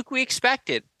is the Duke we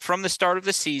expected from the start of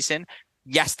the season.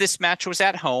 Yes, this match was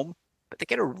at home, but they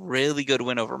get a really good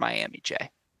win over Miami,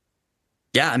 Jay.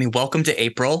 Yeah, I mean, welcome to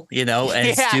April,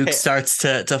 and Duke starts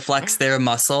to flex their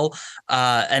muscle.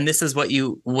 And this is what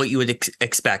you would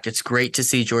expect. It's great to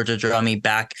see Georgia Drummy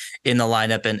back in the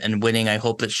lineup and winning. I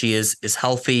hope that she is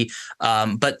healthy.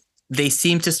 But they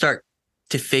seem to start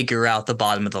to figure out the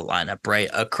bottom of the lineup, right?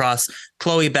 Across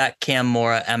Chloe Beck, Cam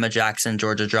Mora, Emma Jackson,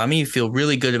 Georgia Drummy, you feel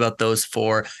really good about those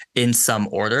 4 in some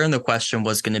order. And the question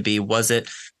was going to be, was it,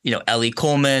 Ellie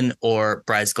Coleman or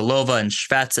Bryce Galova and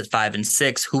Schvetz at 5 and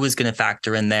 6? Who was going to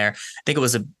factor in there? I think it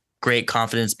was a great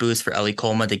confidence boost for Ellie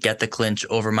Coleman to get the clinch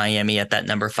over Miami at that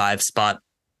number 5 spot.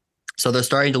 So they're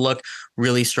starting to look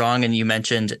really strong. And you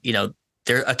mentioned,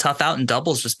 they're a tough out in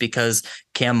doubles just because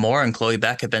Cam Moore and Chloe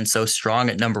Beck have been so strong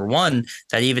at number 1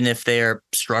 that even if they're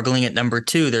struggling at number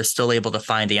 2, they're still able to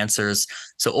find answers.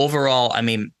 So overall, I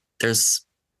mean, there's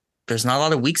not a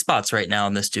lot of weak spots right now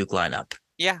in this Duke lineup.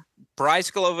 Yeah.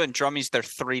 Bryce Galova and Drummy's their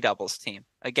 3 doubles team.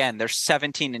 Again, they're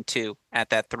 17-2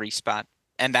 at that 3 spot.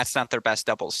 And that's not their best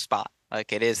doubles spot.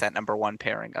 Like it is that number 1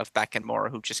 pairing of Beck and Moore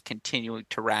who just continue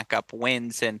to rack up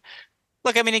wins. And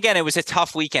look, I mean, again, it was a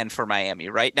tough weekend for Miami,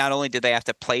 right? Not only did they have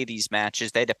to play these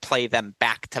matches, they had to play them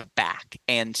back to back.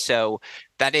 And so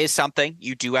that is something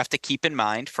you do have to keep in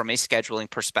mind from a scheduling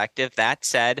perspective. That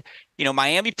said,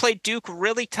 Miami played Duke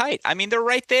really tight. I mean, they're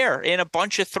right there in a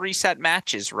bunch of 3-set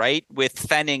matches, right? With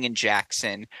Fenning and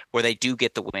Jackson, where they do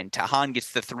get the win. Tahan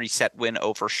gets the 3-set win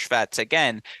over Schvetz.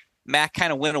 Again, Mac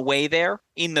kind of went away there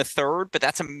in the 3rd, but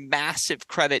that's a massive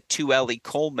credit to Ellie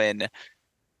Coleman.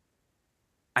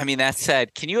 I mean, that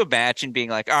said, can you imagine being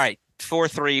like, all right,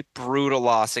 4-3, brutal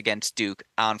loss against Duke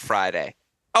on Friday.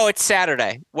 Oh, it's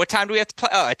Saturday. What time do we have to play?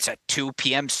 Oh, it's a 2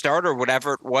 p.m. start or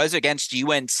whatever it was against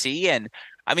UNC. And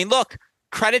I mean, look,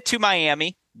 credit to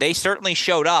Miami. They certainly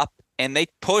showed up and they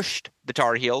pushed the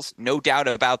Tar Heels. No doubt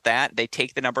about that. They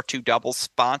take the number 2 doubles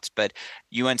spots, but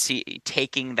UNC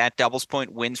taking that doubles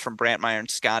point wins from Brantmeyer and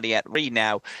Scotty at Reed.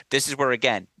 Now, this is where,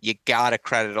 again, you got to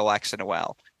credit Alexa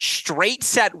Noel. Straight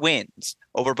set wins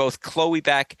over both Chloe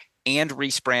Beck and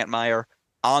Reese Brantmeyer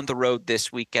on the road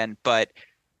this weekend. But,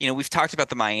 we've talked about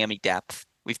the Miami depth.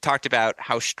 We've talked about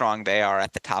how strong they are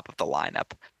at the top of the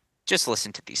lineup. Just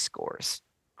listen to these scores.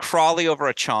 Crawley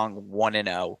over Achong,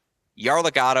 1-0.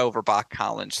 Yarlagadda over Bach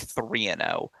Collins,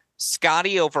 3-0.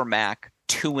 Scotty over Mac,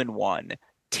 2-1.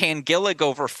 Tangillig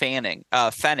over Fenning,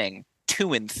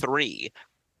 2-3.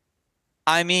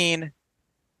 I mean,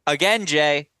 again,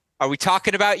 Jay, are we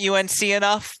talking about UNC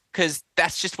enough? Because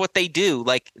that's just what they do.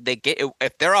 Like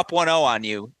if they're up 1-0 on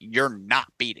you, you're not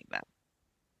beating them.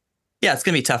 Yeah, it's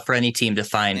going to be tough for any team to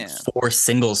find 4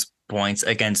 singles points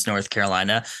against North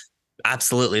Carolina.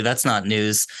 Absolutely. That's not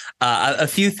news. A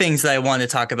few things that I want to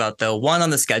talk about, though. One, on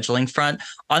the scheduling front,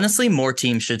 honestly, more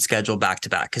teams should schedule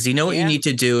back-to-back because you know what you need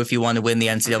to do if you want to win the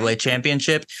NCAA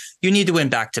championship? You need to win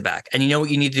back-to-back. And you know what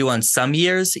you need to do on some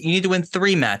years? You need to win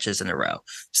 3 matches in a row.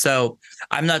 So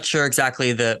I'm not sure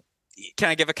exactly Can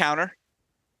I give a counter?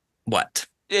 What?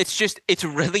 It's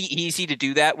really easy to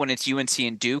do that when it's UNC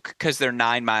and Duke because they're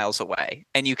 9 miles away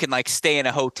and you can stay in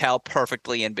a hotel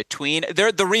perfectly in between.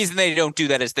 The reason they don't do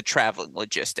that is the traveling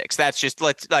logistics. That's just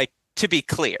to be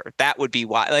clear, that would be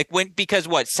why. Because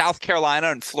South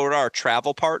Carolina and Florida are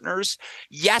travel partners.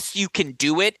 Yes, you can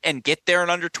do it and get there in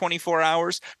under 24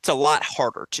 hours. It's a lot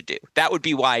harder to do. That would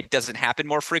be why it doesn't happen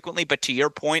more frequently. But to your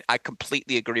point, I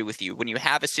completely agree with you. When you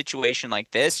have a situation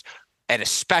like this, and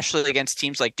especially against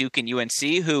teams like Duke and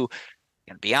UNC, who,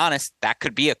 to be honest, that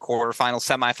could be a quarterfinal,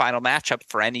 semifinal matchup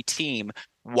for any team.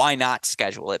 Why not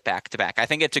schedule it back to back? I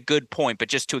think it's a good point, but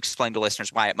just to explain to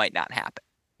listeners why it might not happen.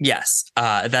 Yes,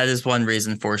 that is one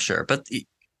reason for sure. But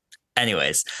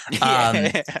anyways,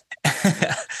 no.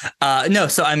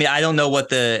 So, I mean, I don't know what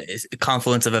the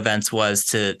confluence of events was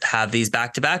to have these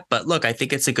back to back, but look, I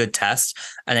think it's a good test.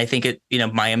 And I think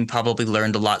Miami probably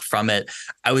learned a lot from it.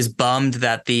 I was bummed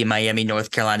that the Miami North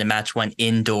Carolina match went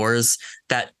indoors.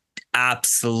 That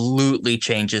absolutely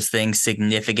changes things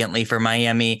significantly for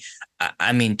Miami.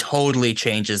 I mean, totally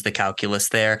changes the calculus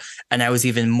there. And I was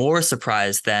even more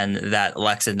surprised then that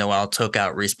Alexa Noel took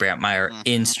out Reese Brantmeyer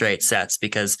in straight sets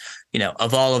because,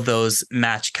 of all of those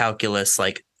match calculus,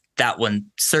 like that one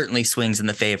certainly swings in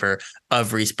the favor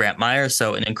of Reese Brantmeyer.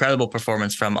 So an incredible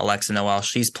performance from Alexa Noel.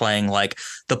 She's playing like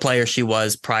the player she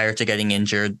was prior to getting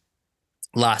injured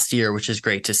last year, which is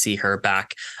great to see her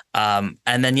back. And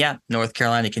then, North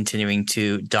Carolina continuing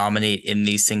to dominate in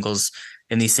these singles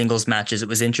matches. It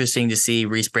was interesting to see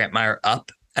Reese Brantmeyer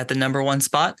up at the number 1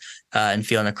 spot and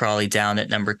Fiona Crawley down at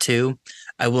number 2.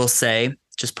 I will say,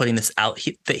 just putting this out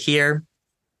here,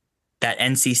 that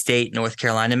NC State North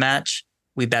Carolina match,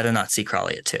 we better not see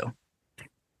Crawley at 2.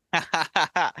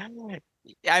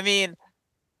 I mean,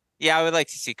 I would like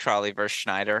to see Crawley versus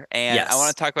Schneider. And yes. I want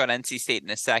to talk about NC State in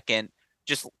a second.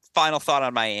 Just final thought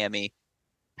on Miami.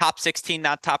 Top 16,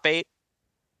 not top 8.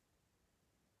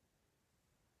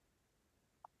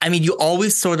 I mean, you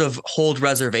always sort of hold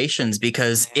reservations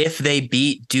because if they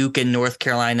beat Duke and North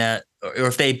Carolina, or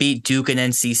if they beat Duke and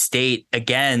NC State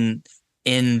again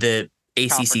in the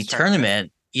ACC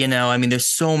tournament, I mean, there's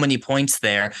so many points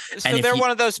there. So and they're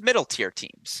one of those middle tier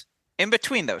teams in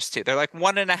between those two. They're like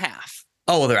 1.5.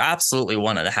 Oh, they're absolutely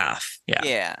 1.5. Yeah.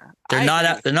 Yeah. They're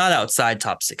not outside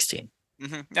top 16.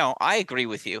 Mm-hmm. No, I agree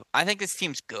with you. I think this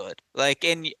team's good.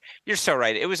 And you're so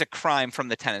right. It was a crime from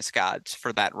the tennis gods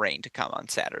for that rain to come on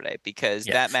Saturday because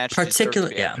that match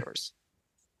particularly outdoors.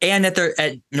 And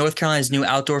at North Carolina's new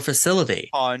outdoor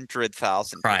facility.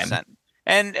 100,000%.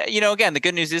 And, again, the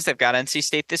good news is they've got NC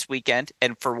State this weekend.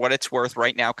 And for what it's worth,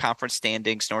 right now, conference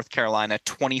standings, North Carolina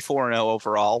 24-0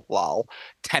 overall, lol,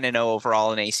 10-0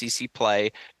 overall in ACC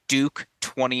play. Duke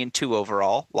 20-2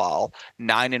 overall, lol,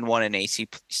 9-1 in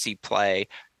ACC play.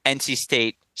 NC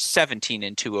State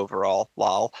 17-2 overall,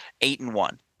 lol,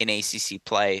 8-1 in ACC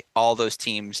play. All those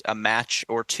teams a match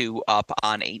or two up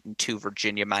on 8-2.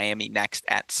 Virginia, Miami next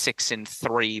at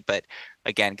 6-3, but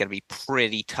again, going to be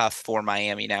pretty tough for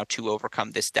Miami now to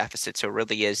overcome this deficit. So it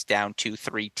really is down to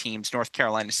 3 teams. North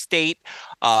Carolina State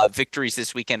victories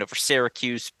this weekend over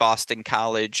Syracuse, Boston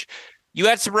College. You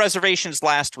had some reservations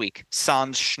last week.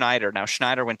 Sans Schneider. Now,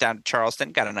 Schneider went down to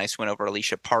Charleston, got a nice win over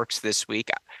Alicia Parks this week.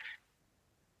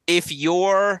 If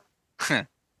you're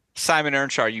Simon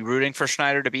Earnshaw, are you rooting for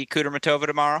Schneider to beat Kudermetova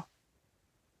tomorrow?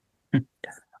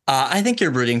 I think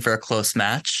you're rooting for a close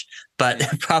match, but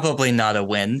probably not a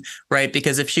win, right?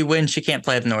 Because if she wins, she can't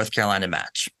play the North Carolina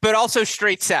match. But also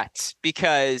straight sets,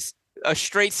 because a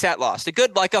straight set loss, a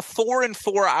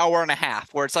 4-4 hour and a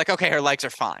half, where it's like, okay, her legs are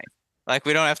fine.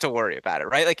 We don't have to worry about it,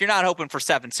 right? You're not hoping for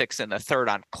 7-6 in the third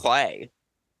on clay.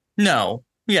 No.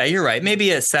 Yeah, you're right.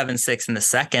 Maybe a 7-6 in the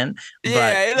second. But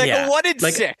a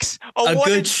 1-6. A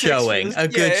good showing. A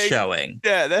good showing.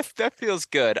 Yeah, that feels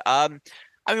good. I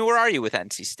mean, where are you with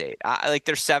NC State?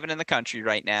 They're 7 in the country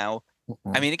right now.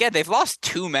 Mm-hmm. I mean, again, they've lost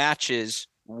 2 matches,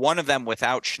 one of them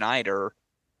without Schneider.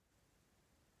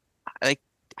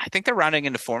 I think they're rounding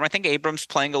into form. I think Abrams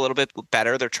playing a little bit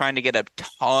better. They're trying to get a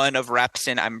ton of reps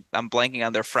in. I'm blanking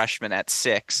on their freshman at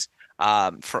 6,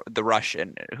 for the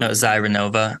Russian.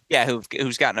 Zyranova. Yeah,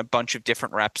 who's gotten a bunch of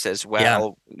different reps as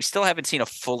well. Yeah. We still haven't seen a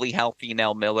fully healthy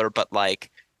Nell Miller, but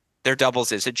their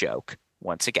doubles is a joke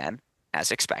once again,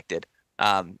 as expected.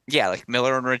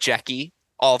 Miller and Rajecki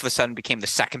all of a sudden became the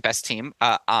second best team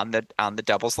on the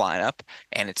doubles lineup,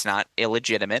 and it's not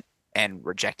illegitimate. And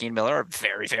Rajecki and Miller are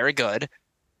very, very good.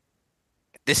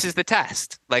 This is the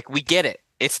test. We get it.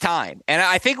 It's time. And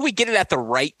I think we get it at the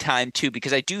right time, too,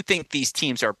 because I do think these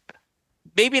teams are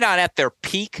maybe not at their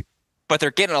peak, but they're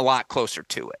getting a lot closer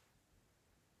to it.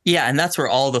 Yeah, and that's where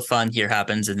all the fun here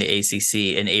happens in the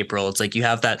ACC in April. It's you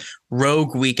have that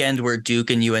rogue weekend where Duke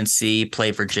and UNC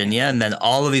play Virginia, and then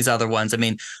all of these other ones. I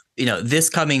mean, this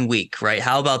coming week, right?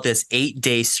 How about this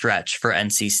 8-day stretch for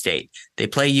NC State? They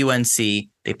play UNC,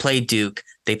 they play Duke,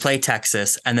 they play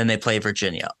Texas, and then they play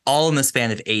Virginia, all in the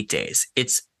span of 8 days.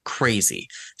 It's crazy.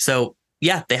 So,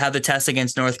 they have the test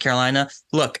against North Carolina.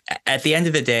 Look, at the end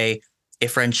of the day,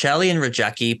 if Rancelli and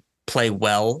Rajecki play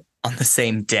well on the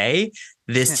same day,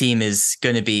 this team is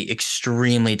going to be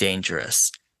extremely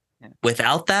dangerous.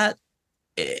 Without that,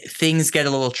 things get a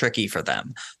little tricky for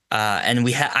them. And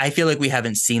I feel like we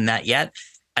haven't seen that yet.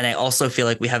 And I also feel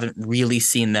like we haven't really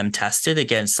seen them tested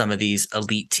against some of these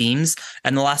elite teams.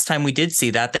 And the last time we did see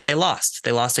that, they lost.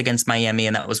 They lost against Miami,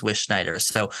 and that was with Schneider.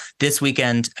 So this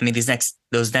weekend, I mean,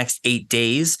 those next 8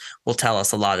 days will tell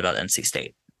us a lot about NC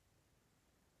State.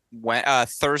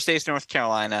 Thursday's North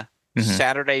Carolina,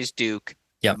 Saturday's Duke,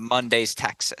 Monday's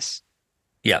Texas.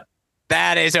 Yep.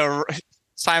 That is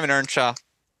Simon Earnshaw.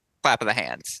 Clap of the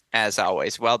hands, as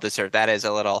always. Well deserved. That is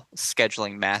a little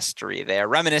scheduling mastery there.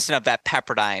 Reminiscent of that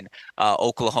Pepperdine,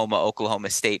 Oklahoma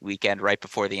State weekend right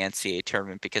before the NCAA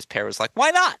tournament, because Pear was like, why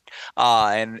not?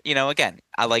 And, again,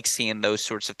 I like seeing those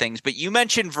sorts of things. But you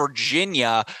mentioned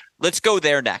Virginia. Let's go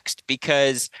there next,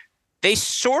 because they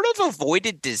sort of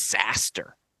avoided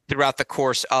disaster throughout the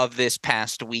course of this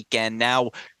past weekend.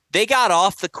 Now, they got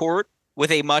off the court with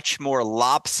a much more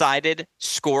lopsided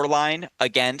scoreline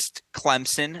against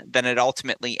Clemson than it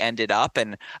ultimately ended up.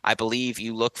 And I believe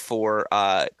you look for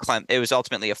it was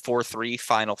ultimately a 4-3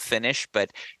 final finish.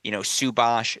 But,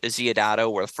 Subhash,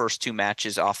 Ziadato were the first two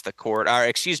matches off the court.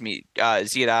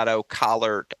 Ziadato,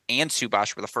 Collard, and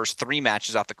Subhash were the first three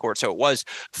matches off the court. So it was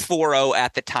 4-0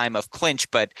 at the time of clinch,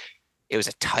 but it was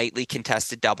a tightly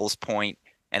contested doubles point.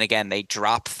 And again, they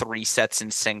dropped 3 sets in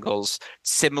singles.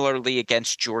 Similarly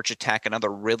against Georgia Tech,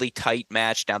 another really tight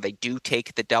match. Now they do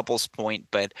take the doubles point,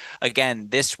 but again,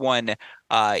 this one,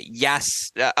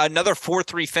 another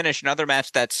 4-3 finish, another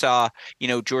match that saw,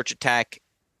 Georgia Tech,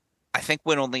 I think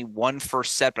win only one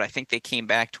first set, but I think they came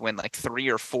back to win like 3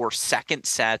 or 4 second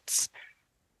sets.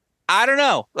 I don't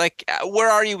know. Like, where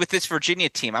are you with this Virginia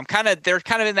team? They're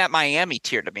kind of in that Miami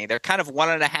tier to me. They're kind of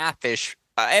 1.5-ish.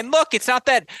 And look, it's not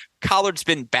that Collard's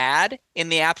been bad in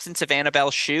the absence of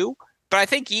Annabelle Shu, but I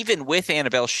think even with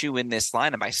Annabelle Shu in this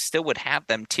lineup, I still would have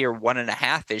them tier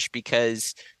 1.5-ish,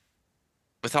 because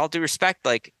with all due respect,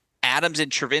 like Adams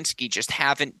and Travinsky just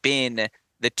haven't been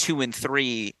the 2 and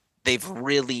 3 they've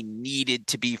really needed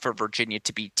to be for Virginia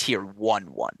to be tier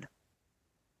 1-1.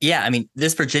 Yeah, I mean,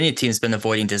 this Virginia team's been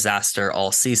avoiding disaster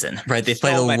all season, right? They've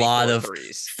played a lot of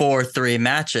 4-3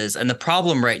 matches. And the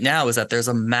problem right now is that there's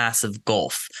a massive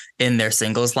gulf in their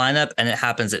singles lineup, and it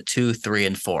happens at 2, 3,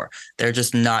 and 4. They're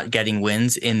just not getting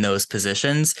wins in those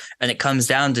positions. And it comes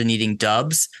down to needing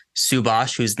dubs,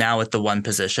 Subhash, who's now at the 1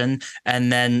 position,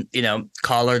 and then,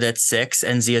 Collard at 6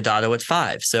 and Ziadato at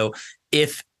 5. So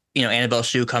if, Annabelle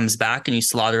Shu comes back and you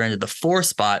slot her into the 4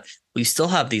 spot, we still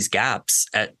have these gaps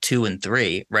at 2 and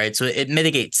 3, right? So it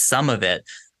mitigates some of it.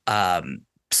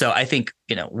 So I think,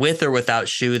 with or without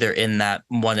Shu, they're in that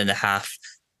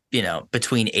 1.5,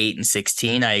 between 8 and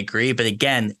 16. I agree. But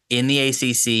again, in the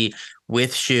ACC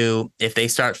with Shu, if they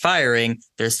start firing,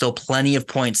 there's still plenty of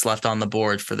points left on the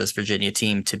board for this Virginia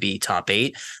team to be top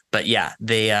 8. But yeah,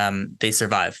 they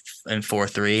survive in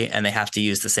 4-3, and they have to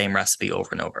use the same recipe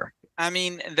over and over. I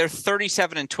mean, they're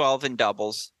 37-12 in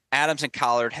doubles. Adams and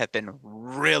Collard have been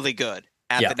really good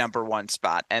at the number 1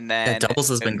 spot. And then doubles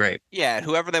has been great. Yeah,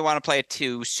 whoever they want to play it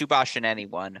to, Subhash and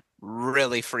anyone,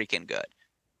 really freaking good.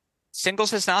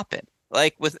 Singles has not been.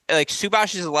 Like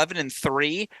Subhash is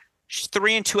 11-3. She's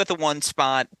 3-2 at the 1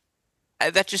 spot.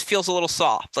 That just feels a little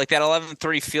soft. Like that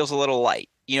 11-3 feels a little light.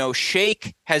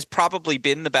 Shake has probably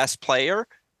been the best player,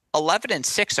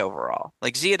 11-6 overall.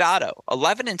 Like Ziadato,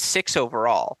 11-6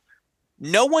 overall.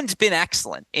 No one's been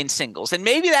excellent in singles. And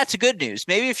maybe that's good news.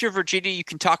 Maybe if you're Virginia, you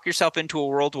can talk yourself into a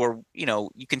world where,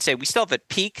 you can say we still have it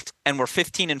peaked and we're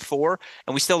 15-4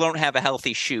 and we still don't have a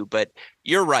healthy Shu. But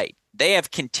you're right. They have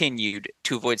continued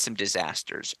to avoid some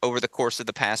disasters over the course of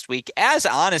the past week, as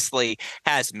honestly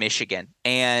has Michigan.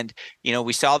 And,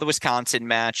 we saw the Wisconsin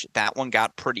match. That one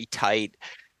got pretty tight.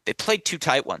 They played 2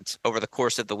 tight ones over the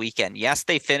course of the weekend. Yes,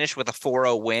 they finished with a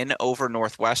 4-0 win over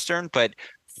Northwestern, but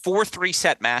 4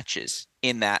 3-set matches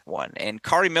in that one. And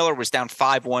Kari Miller was down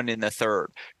 5-1 in the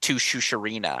third to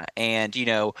Shusharina. And,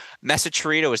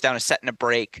 Messerschmidt was down a set and a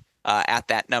break at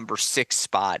that number 6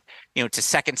 spot. It's a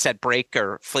second set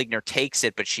breaker. Fligner takes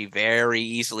it, but she very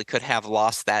easily could have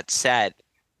lost that set.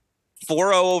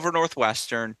 4-0 over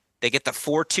Northwestern. They get the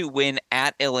 4-2 win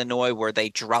at Illinois, where they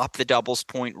drop the doubles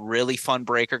point. Really fun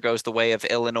breaker goes the way of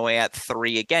Illinois at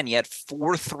 3. Again, you had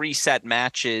 4 3-set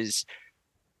matches.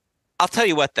 I'll tell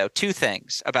you what, though, 2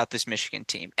 things about this Michigan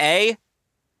team. A,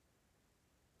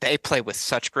 they play with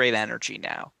such great energy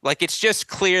now. Like, it's just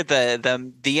clear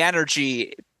the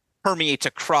energy permeates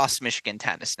across Michigan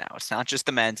tennis now. It's not just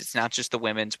the men's, it's not just the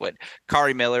women's. What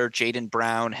Kari Miller, Jaden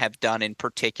Brown have done in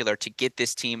particular to get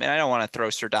this team, and I don't want to throw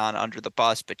Serdan under the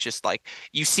bus, but just like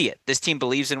you see it. This team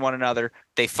believes in one another.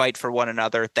 They fight for one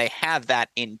another. They have that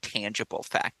intangible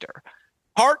factor.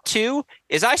 Part 2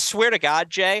 is, I swear to God,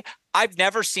 Jay, I've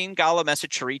never seen Gala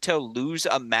Messerschmidt lose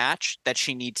a match that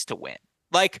she needs to win.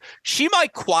 Like, she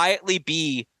might quietly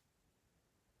be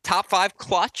top 5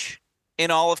 clutch in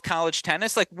all of college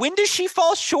tennis. Like, when does she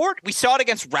fall short? We saw it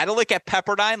against Redelic at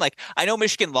Pepperdine. Like, I know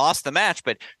Michigan lost the match,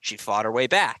 but she fought her way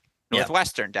back.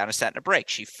 Northwestern, down a set and a break.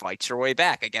 She fights her way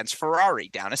back against Ferrari,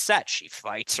 down a set. She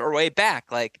fights her way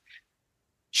back. Like,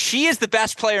 she is the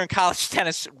best player in college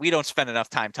tennis we don't spend enough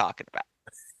time talking about.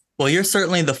 Well, you're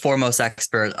certainly the foremost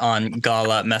expert on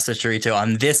Gala Messagerito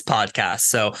on this podcast.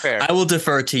 So Fair. I will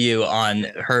defer to you on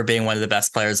her being one of the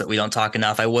best players that we don't talk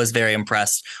enough. I was very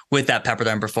impressed with that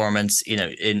Pepperdine performance,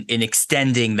 in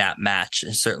extending that match.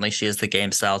 And certainly she has the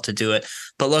game style to do it.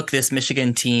 But look, this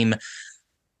Michigan team,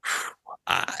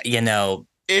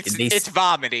 It's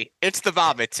vomity. It's the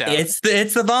vomit zone. It's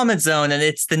the vomit zone, and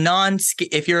it's the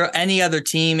if you're any other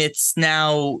team, it's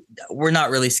now we're not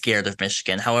really scared of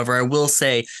Michigan. However, I will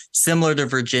say, similar to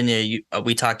Virginia,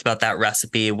 we talked about that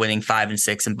recipe, winning 5 and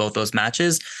 6 in both those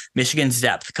matches. Michigan's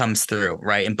depth comes through,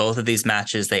 right? In both of these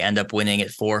matches, they end up winning at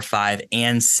 4, 5,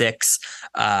 and 6.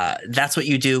 That's what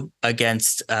you do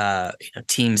against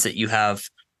teams that you have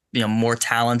more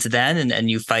talent than,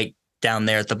 and you fight down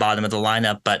there at the bottom of the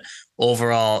lineup. But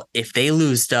overall, if they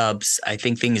lose dubs, I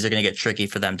think things are going to get tricky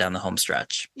for them down the home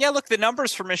stretch. Yeah, look, the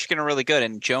numbers for Michigan are really good.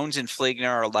 And Jones and Fligner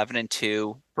are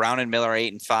 11-2. Brown and Miller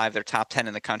 8-5. They're top 10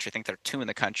 in the country. I think they're 2 in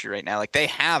the country right now. Like, they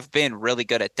have been really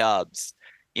good at dubs.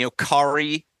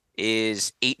 Curry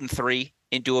is 8-3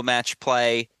 in dual match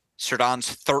play. Serdon's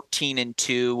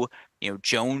 13-2.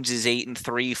 Jones is 8-3.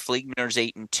 Fligner's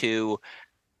 8-2.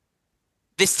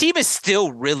 This team is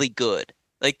still really good.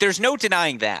 Like, there's no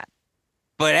denying that.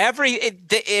 But and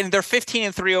they're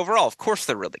 15-3 overall. Of course,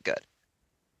 they're really good.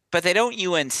 But they don't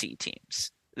UNC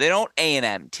teams. They don't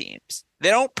A&M teams.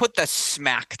 They don't put the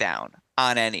smackdown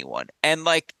on anyone. And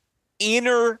like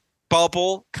inner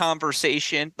bubble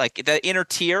conversation, like the inner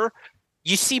tier,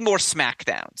 you see more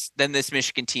smackdowns than this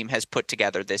Michigan team has put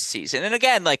together this season. And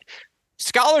again, like,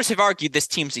 scholars have argued this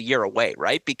team's a year away,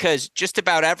 right? Because just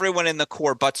about everyone in the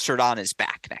core but Serdon is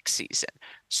back next season.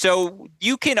 So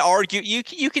you can argue,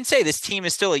 you can say this team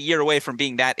is still a year away from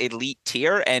being that elite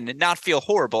tier and not feel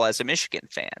horrible as a Michigan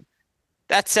fan.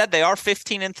 That said, they are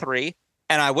 15-3.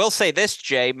 And I will say this,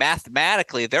 Jay,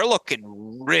 mathematically, they're looking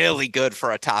really good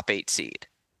for a top 8 seed.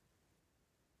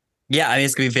 Yeah, I mean,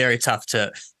 it's going to be very tough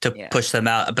to push them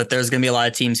out, but there's going to be a lot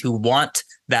of teams who want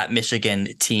that Michigan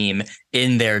team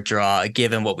in their draw,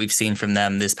 given what we've seen from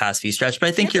them this past few stretch. But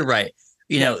I think you're right.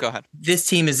 Go ahead. This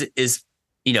team is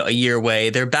a year away.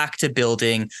 They're back to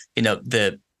building,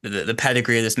 the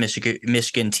pedigree of this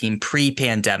Michigan team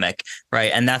pre-pandemic,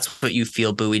 right? And that's what you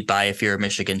feel buoyed by if you're a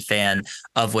Michigan fan,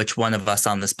 of which one of us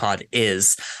on this pod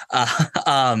is.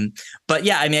 But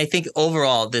yeah, I mean, I think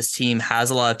overall this team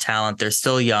has a lot of talent. They're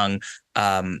still young,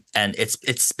 and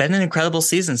it's been an incredible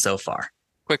season so far.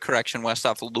 Quick correction,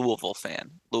 Westhoff, Louisville fan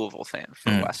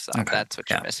for Westhoff. Okay. That's what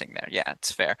you're missing there. Yeah,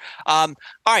 it's fair. All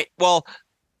right. Well,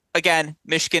 again,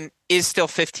 Michigan is still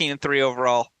 15-3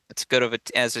 overall. It's good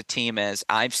as a team as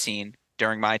I've seen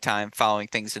during my time following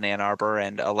things in Ann Arbor,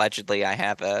 and allegedly I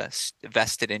have a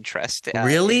vested interest.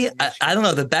 Really? I don't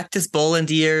know. The Bectus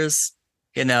Boland years,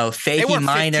 Fahey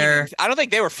Minor. I don't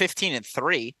think they were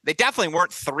 15-3. They definitely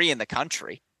weren't 3 in the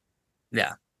country.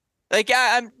 Yeah. Like,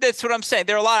 that's what I'm saying.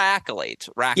 There are a lot of accolades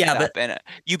racked up. And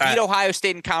you beat Ohio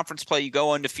State in conference play. You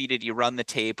go undefeated. You run the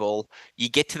table. You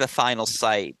get to the final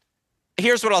site.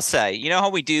 Here's what I'll say. You know how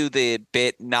we do the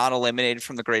bit not eliminated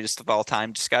from the greatest of all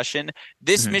time discussion?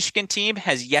 This Michigan team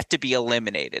has yet to be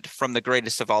eliminated from the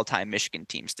greatest of all time Michigan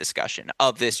teams discussion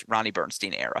of this Ronnie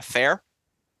Bernstein era. Fair?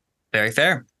 Very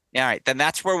fair. All right. Then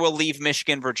that's where we'll leave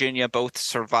Michigan, Virginia, both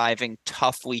surviving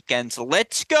tough weekends.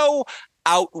 Let's go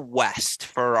out west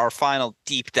for our final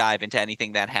deep dive into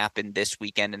anything that happened this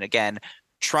weekend. And again,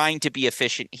 trying to be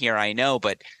efficient here, I know,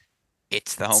 but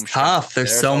it's the home tough.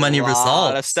 There's so many results. A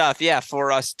lot of stuff,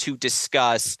 for us to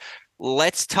discuss.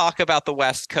 Let's talk about the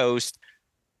West Coast.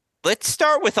 Let's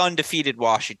start with undefeated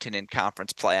Washington in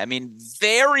conference play. I mean,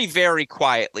 very, very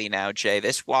quietly now, Jay,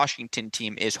 this Washington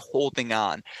team is holding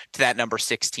on to that number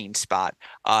 16 spot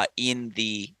in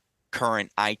the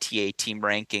current ITA team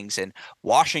rankings. And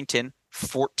Washington,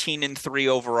 14-3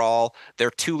 overall.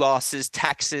 Their 2 losses,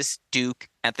 Texas, Duke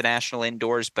at the National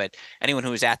Indoors, but anyone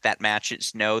who was at that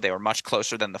matches know they were much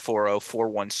closer than the 4-0,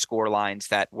 4-1 score lines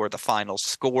that were the final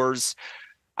scores.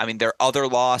 I mean, their other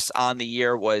loss on the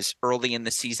year was early in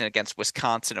the season against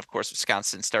Wisconsin. Of course,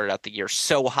 Wisconsin started out the year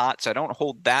so hot, so I don't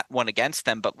hold that one against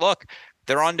them. But look,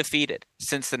 they're undefeated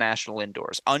since the National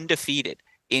Indoors. Undefeated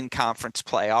in conference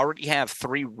play. Already have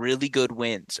 3 really good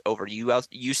wins over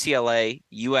UCLA,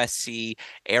 USC,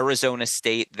 Arizona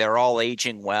State. They're all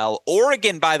aging well.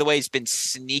 Oregon, by the way, has been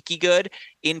sneaky good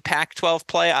in Pac-12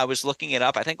 play. I was looking it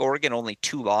up. I think Oregon only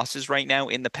 2 losses right now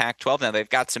in the Pac-12. Now they've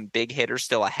got some big hitters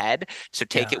still ahead, so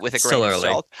take it with a grain of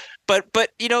salt.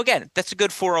 But again, that's a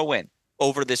good 4-0 win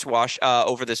over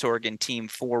this Oregon team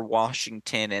for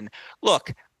Washington. And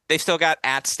look, they've still got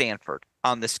at Stanford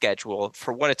on the schedule.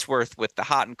 For what it's worth, with the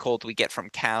hot and cold we get from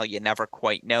Cal, you never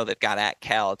quite know. They've got at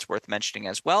Cal. It's worth mentioning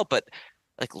as well. But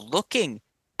like looking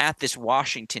at this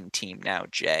Washington team now,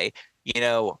 Jay,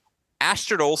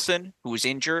 Astrid Olsen, who was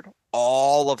injured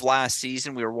all of last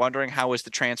season, we were wondering how was the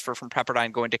transfer from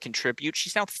Pepperdine going to contribute.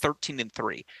 She's now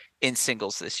 13-3 in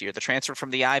singles this year. The transfer from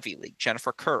the Ivy League,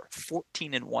 Jennifer Kerr,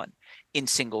 14-1 in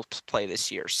singles play this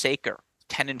year. Saker,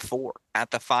 10-4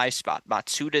 at the 5 spot.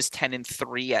 Matsuda's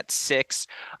 10-3 at 6.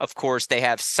 Of course, they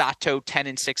have Sato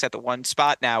 10-6 at the 1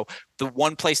 spot. Now, the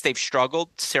one place they've struggled,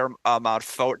 Sarah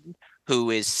Maud-Fortin, who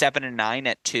is 7-9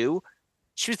 at 2.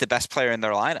 She was the best player in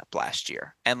their lineup last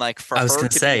year. And like for her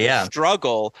to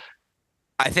struggle,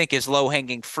 I think is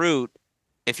low-hanging fruit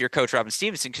if you're Coach Robin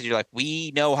Stevenson, because you're like,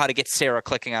 we know how to get Sarah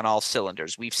clicking on all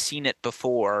cylinders. We've seen it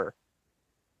before.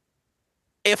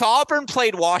 If Auburn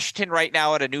played Washington right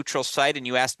now at a neutral site and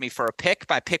you asked me for a pick,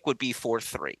 my pick would be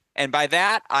 4-3. And by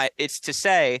that, it's to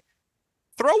say,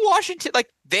 throw Washington, like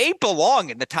they belong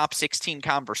in the top 16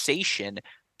 conversation.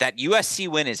 That USC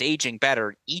win is aging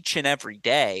better each and every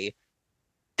day.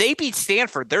 They beat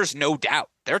Stanford, there's no doubt.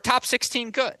 They're top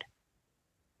 16 good.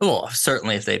 Well,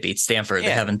 certainly if they beat Stanford, they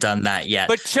haven't done that yet.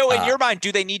 But so in your mind,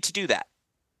 do they need to do that?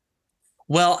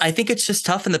 Well, I think it's just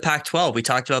tough in the Pac-12. We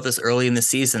talked about this early in the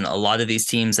season. A lot of these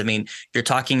teams, I mean, you're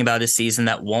talking about a season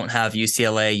that won't have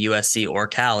UCLA, USC, or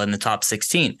Cal in the top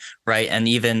 16, right? And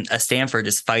even a Stanford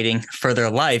is fighting for their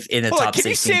life in a top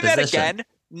 16 position. Can you say that again?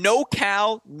 No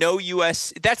Cal, no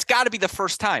USC. That's got to be the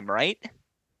first time, right?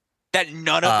 That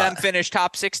none of them finished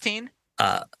top 16?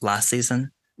 Last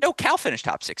season? No, Cal finished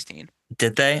top 16.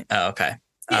 Did they? Oh, okay.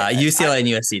 Yeah, UCLA and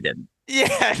USC didn't.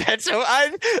 Yeah, that's so.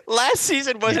 Last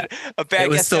season wasn't a bad. It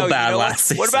was still bad last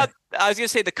season. What about? I was going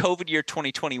to say the COVID year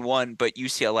 2021, but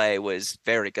UCLA was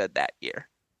very good that year.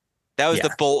 That was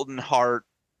the Bolton Hart.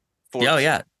 Oh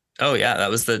yeah, that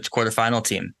was the quarterfinal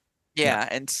team. Yeah,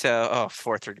 and so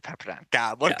 4-3 to Pepperdine.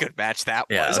 God, what a good match that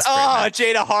was. That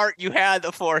Jada Hart, you had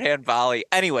the forehand volley.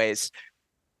 Anyways,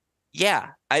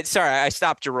 I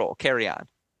stopped your roll. Carry on.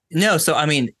 No, so I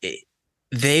mean,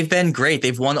 they've been great.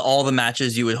 They've won all the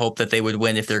matches you would hope that they would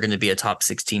win if they're going to be a top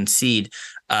 16 seed.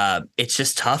 It's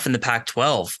just tough in the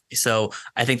Pac-12. So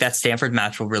I think that Stanford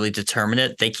match will really determine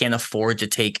it. They can't afford to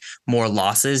take more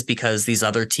losses because these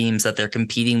other teams that they're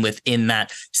competing with in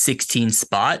that 16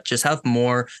 spot just have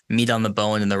more meat on the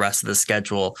bone in the rest of the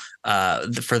schedule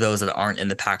for those that aren't in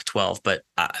the Pac-12. But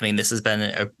I mean, this has been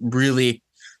a really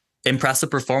impressive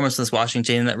performance in this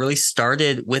Washington that really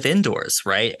started with indoors,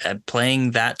 right? Playing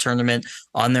that tournament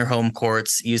on their home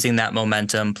courts, using that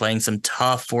momentum, playing some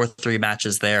tough 4-3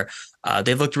 matches there.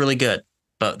 They've looked really good,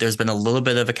 but there's been a little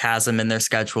bit of a chasm in their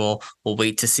schedule. We'll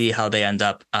wait to see how they end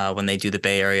up when they do the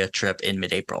Bay Area trip in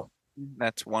mid-April.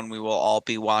 That's one we will all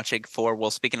be watching for. Well,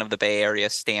 speaking of the Bay Area,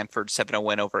 Stanford 7-0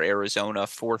 win over Arizona,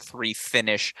 4-3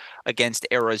 finish against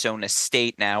Arizona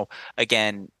State. Now,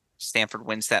 again, Stanford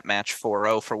wins that match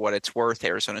 4-0 for what it's worth.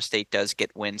 Arizona State does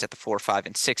get wins at the 4, 5,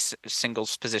 and 6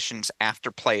 singles positions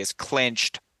after play is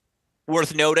clinched.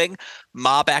 Worth noting,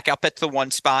 Ma back up at the 1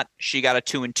 spot. She got a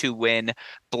 2-2 win.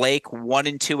 Blake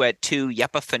 1-2 at 2.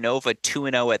 Yepa Fanova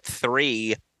 2-0 at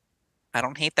 3. I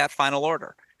don't hate that final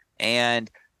order.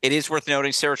 And it is worth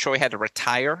noting Sarah Choi had to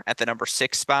retire at the number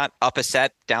 6 spot, up a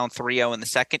set, down 3-0 in the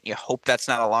second. You hope that's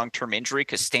not a long-term injury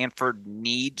because Stanford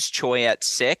needs Choi at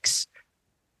 6.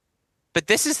 But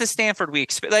this is the Stanford we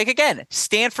expect. Like, again,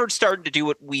 Stanford started to do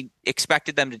what we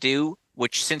expected them to do,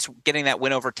 which since getting that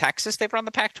win over Texas, they've run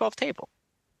the Pac-12 table.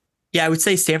 Yeah, I would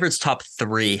say Stanford's top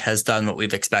 3 has done what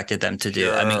we've expected them to do.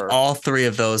 Sure. I mean, all 3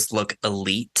 of those look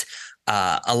elite.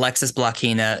 Alexis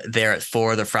Blakina there at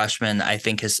 4, the freshman, I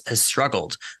think has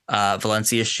struggled.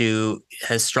 Valencia Shu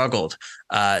has struggled.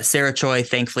 Sarah Choi,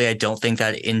 thankfully, I don't think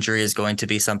that injury is going to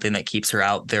be something that keeps her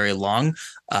out very long.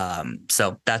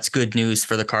 So that's good news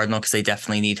for the Cardinal because they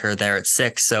definitely need her there at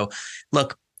 6. So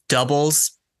look,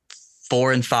 doubles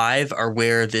 4 and 5 are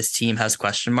where this team has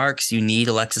question marks. You need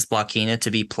Alexis Blakina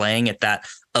to be playing at that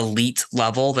elite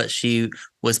level that she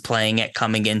was playing at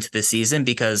coming into the season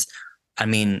because, I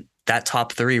mean, that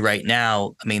top 3 right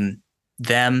now, I mean,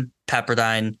 them,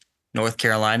 Pepperdine, North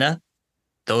Carolina,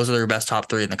 those are their best top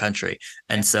 3 in the country.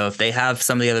 And so if they have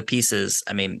some of the other pieces,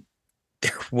 I mean,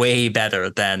 they're way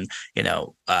better than,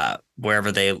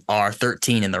 wherever they are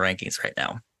 13 in the rankings right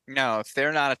now. No, if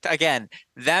they're not, again,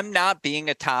 them not being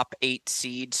a top 8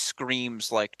 seed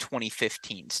screams like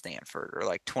 2015 Stanford or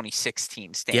like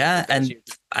 2016 Stanford. Yeah, and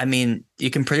I mean,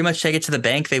 you can pretty much take it to the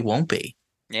bank. They won't be.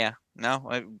 Yeah, no,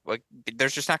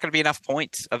 there's just not going to be enough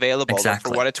points available. Exactly.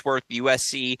 For what it's worth,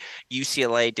 USC,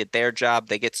 UCLA did their job.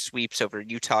 They get sweeps over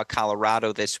Utah,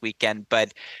 Colorado this weekend.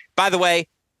 But by the way,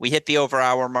 We hit the over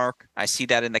hour mark. I see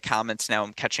that in the comments now.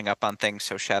 I'm catching up on things.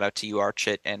 So shout out to you,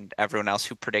 Archit, and everyone else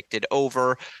who predicted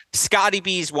over. Scotty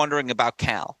B's wondering about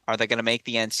Cal. Are they going to make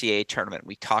the NCAA tournament?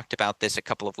 We talked about this a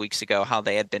couple of weeks ago, how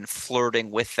they had been flirting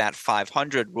with that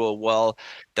 500 rule. Well,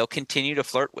 they'll continue to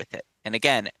flirt with it. And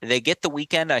again, they get the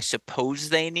weekend I suppose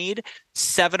they need.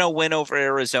 7-0 win over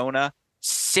Arizona,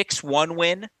 6-1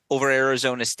 win over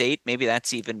Arizona State. Maybe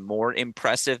that's even more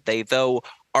impressive. They, though,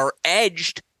 are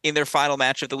edged in their final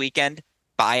match of the weekend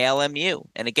by LMU.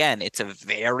 And again, it's a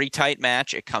very tight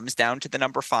match. It comes down to the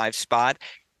number 5 spot.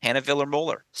 Hannah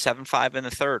Viller-Moeller, 7-5 in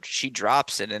the third. She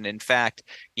drops it. And in fact,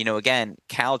 again,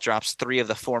 Cal drops 3 of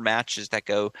the 4 matches that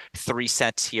go 3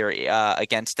 sets here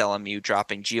against LMU,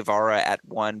 dropping Giavara at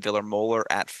 1, Viller-Moeller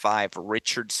at 5,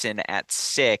 Richardson at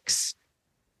 6.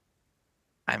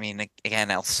 I mean, again,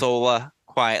 Alsola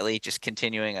quietly just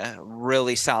continuing a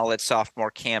really solid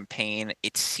sophomore campaign.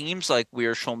 It seems like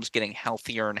Wiersholm's getting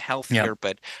healthier and healthier,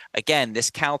 but again, this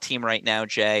Cal team right now,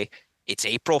 Jay, it's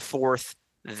April 4th.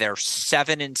 They're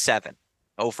 7-7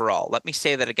 overall. Let me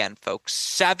say that again, folks.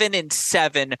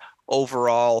 7-7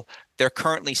 overall. They're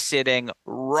currently sitting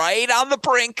right on the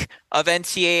brink of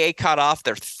NCAA cutoff.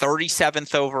 They're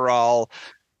 37th overall.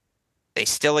 They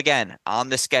still, again, on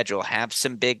the schedule, have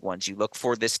some big ones. You look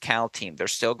for this Cal team. They're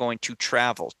still going to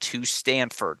travel to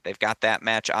Stanford. They've got that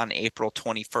match on April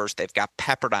 21st. They've got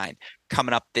Pepperdine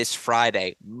coming up this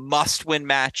Friday. Must-win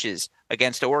matches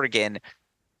against Oregon,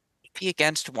 maybe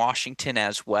against Washington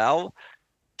as well.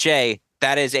 Jay,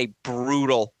 that is a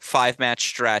brutal 5-match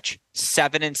stretch.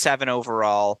 7-7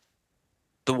 overall.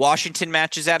 The Washington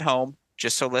match is at home,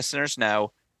 just so listeners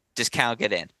know. Does Cal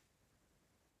get in?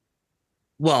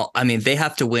 Well, I mean, they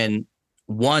have to win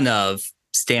one of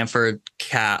Stanford,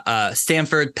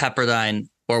 Pepperdine,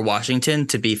 or Washington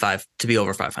to be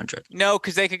over 500. No,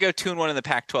 because they could go 2-1 in the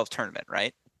Pac-12 tournament,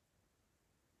 right?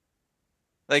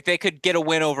 Like they could get a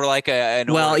win over like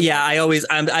an. Well, yeah,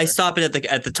 I stop it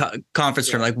at the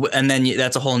conference tournament, and then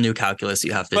that's a whole new calculus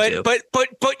you have to do.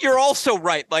 But you're also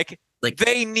right. Like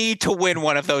they need to win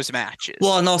one of those matches.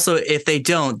 Well, and also if they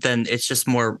don't, then it's just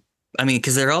more. I mean,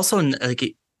 because they're also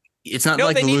like. It's not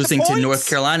like losing to North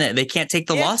Carolina. They can't take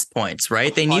the lost points,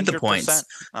 right? They need the points.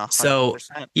 100%. So,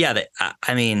 yeah,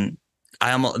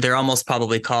 they're almost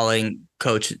probably calling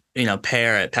Coach,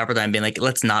 Pear at Pepperdine being like,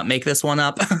 let's not make this one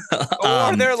up.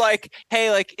 Or they're like, hey,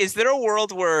 like, is there a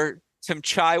world where some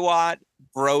Chaiwat,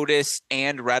 Brodus,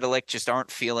 and Redelic just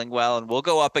aren't feeling well? And we'll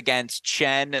go up against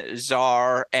Chen,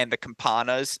 Czar, and the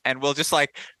Campanas, and we'll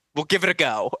give it a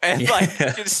go. And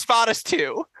just spot us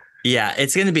too. Yeah,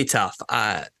 it's going to be tough.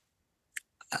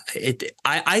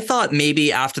 I thought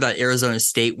maybe after that Arizona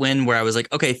State win where I was like,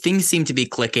 okay, things seem to be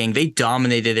clicking. They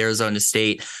dominated Arizona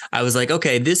State. I was like,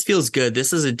 okay, this feels good.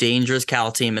 This is a dangerous Cal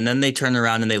team. And then they turn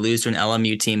around and they lose to an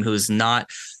LMU team who's not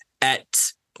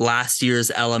at last year's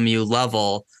LMU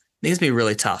level. I think it's going to be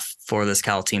really tough for this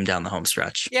Cal team down the home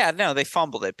stretch. Yeah, no, they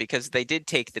fumbled it because they did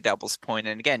take the doubles point.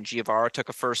 And again, Giavara took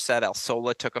a first set.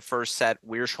 Alsola took a first set.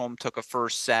 Wiersholm took a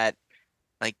first set.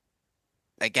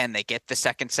 Again, they get the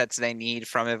second sets they need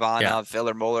from Ivana,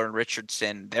 Viller-Moeller, and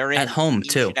Richardson. They're in at home each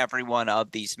too. And every one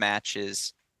of these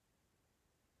matches.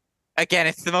 Again,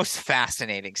 it's the most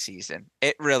fascinating season.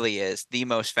 It really is the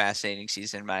most fascinating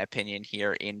season, in my opinion,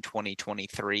 here in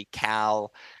 2023.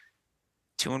 Cal,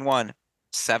 2-1,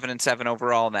 7-7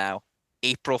 overall now.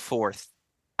 April 4th.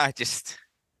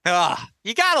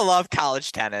 You gotta love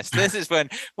college tennis. This is when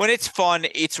it's fun,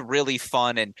 it's really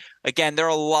fun. And again, there are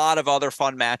a lot of other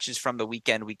fun matches from the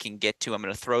weekend we can get to. I'm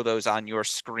going to throw those on your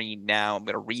screen now. I'm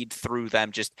going to read through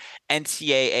them. Just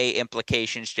NCAA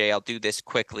implications, Jay. I'll do this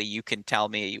quickly. You can tell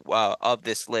me of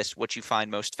this list what you find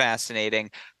most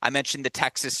fascinating. I mentioned the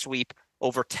Texas sweep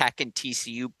over Tech and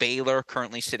TCU. Baylor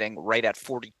currently sitting right at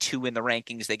 42 in the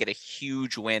rankings. They get a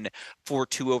huge win,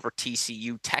 4-2 over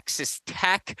TCU. Texas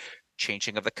Tech,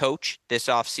 changing of the coach this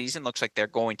offseason. Looks like they're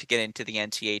going to get into the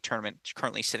NCAA tournament.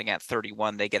 Currently sitting at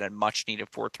 31. They get a much-needed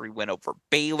 4-3 win over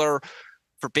Baylor.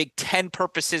 For Big Ten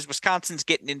purposes, Wisconsin's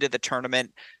getting into the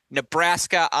tournament.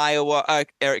 Nebraska,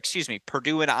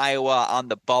 Purdue and Iowa on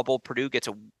the bubble. Purdue gets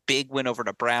a big win over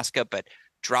Nebraska, but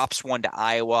drops one to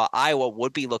Iowa. Iowa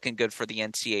would be looking good for the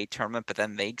NCAA tournament, but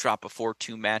then they drop a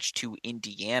 4-2 match to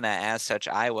Indiana. As such,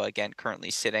 Iowa, again,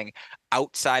 currently sitting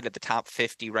outside of the top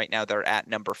 50. Right now, they're at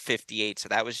number 58, so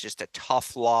that was just a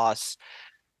tough loss.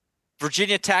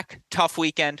 Virginia Tech, tough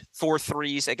weekend,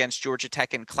 4-3s against Georgia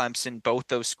Tech and Clemson. Both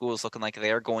those schools looking like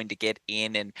they're going to get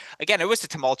in. And again, it was a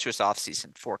tumultuous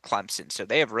offseason for Clemson, so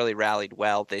they have really rallied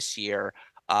well this year.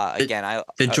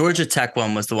 The Georgia Tech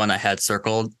one was the one I had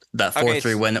circled, that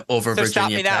 4-3 win over Virginia Stop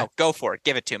me Tech. now. Go for it.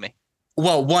 Give it to me.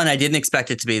 Well, one, I didn't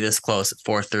expect it to be this close at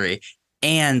 4-3.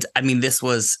 And I mean, this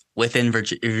was within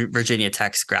Virginia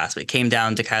Tech's grasp. It came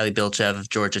down to Kylie Bilchev of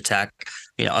Georgia Tech,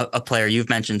 a player you've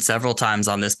mentioned several times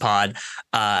on this pod.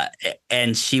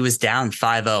 And she was down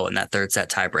 5-0 in that third set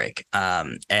tiebreak.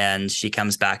 And she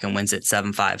comes back and wins it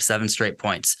 7-5, 7 straight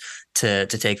points to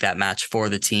take that match for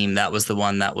the team. That was the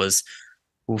one that was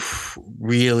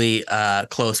really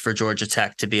close for Georgia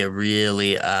Tech to be a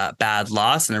really bad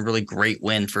loss, and a really great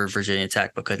win for Virginia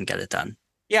Tech, but couldn't get it done.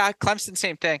 Yeah, Clemson,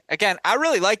 same thing. Again, I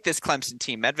really like this Clemson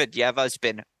team. Medvedeva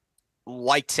been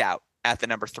lights out at the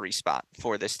number 3 spot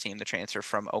for this team, the transfer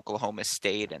from Oklahoma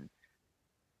State. And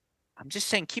I'm just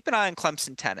saying, keep an eye on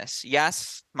Clemson tennis.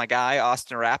 Yes, my guy,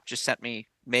 Austin Rapp, just sent me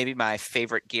maybe my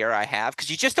favorite gear I have, because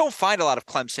you just don't find a lot of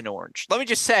Clemson orange. Let me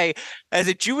just say, as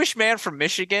a Jewish man from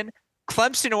Michigan,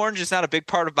 Clemson orange is not a big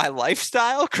part of my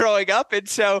lifestyle growing up. And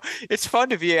so it's fun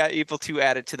to be able to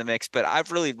add it to the mix. But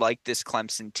I've really liked this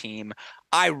Clemson team.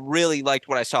 I really liked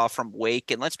what I saw from Wake.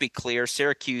 And let's be clear,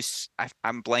 Syracuse,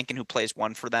 I'm blanking who plays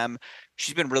one for them.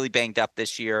 She's been really banged up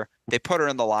this year. They put her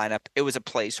in the lineup. It was a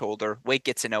placeholder. Wake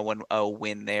gets an 0-0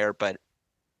 win there. But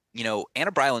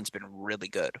Anna Bryland's been really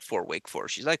good for Wake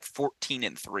Forest. She's like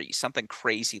 14-3, something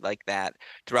crazy like that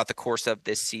throughout the course of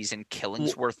this season.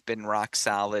 Killingsworth been rock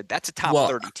solid. That's a top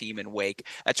 30 team in Wake.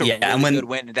 That's a really good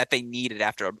win that they needed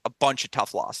after a bunch of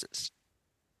tough losses.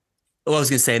 Well, I was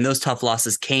going to say, and those tough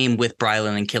losses came with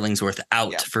Bryland and Killingsworth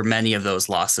out for many of those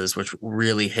losses, which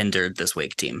really hindered this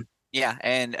Wake team. Yeah,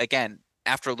 and again,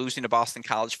 after losing to Boston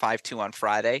College 5-2 on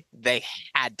Friday, they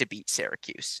had to beat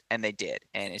Syracuse, and they did.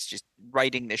 And it's just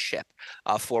righting the ship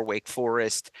for Wake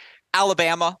Forest.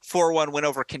 Alabama, 4-1 win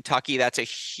over Kentucky. That's a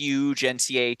huge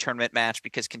NCAA tournament match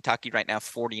because Kentucky right now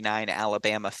 49,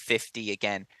 Alabama 50.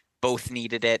 Again, both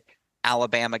needed it.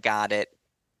 Alabama got it.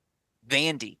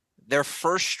 Vandy, their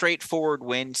first straightforward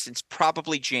win since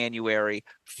probably January,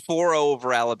 4-0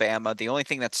 over Alabama. The only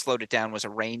thing that slowed it down was a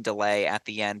rain delay at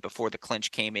the end before the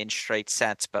clinch came in straight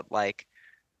sets. But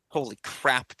holy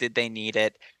crap, did they need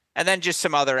it. And then just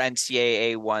some other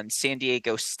NCAA ones. San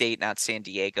Diego State, not San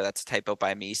Diego. That's a typo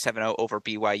by me. 7-0 over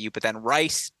BYU. But then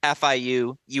Rice,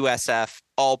 FIU, USF,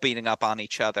 all beating up on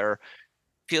each other.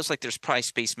 Feels like there's probably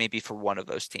space maybe for one of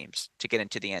those teams to get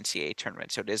into the NCAA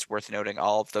tournament. So it is worth noting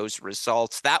all of those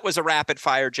results. That was a rapid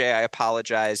fire, Jay. I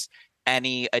apologize.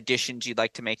 Any additions you'd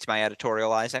like to make to my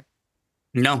editorializing?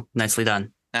 No, nicely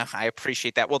done. No, I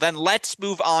appreciate that. Well, then let's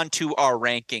move on to our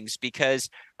rankings because,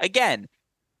 again,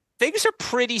 things are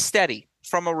pretty steady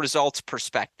from a results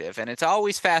perspective, and it's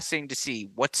always fascinating to see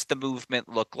what's the movement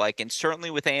look like. And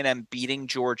certainly with A&M beating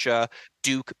Georgia,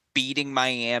 Duke beating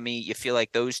Miami, you feel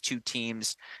like those two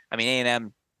teams, I mean,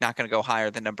 A&M not going to go higher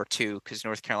than number 2 because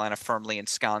North Carolina firmly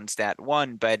ensconced at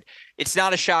 1, but it's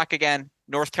not a shock again.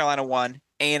 North Carolina 1,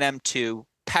 A&M 2,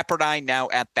 Pepperdine now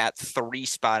at that 3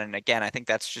 spot. And again, I think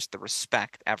that's just the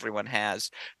respect everyone has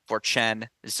for Chen,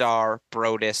 Czar,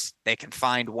 Brodus. They can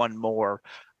find one more.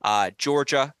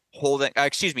 Georgia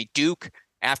Duke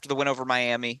after the win over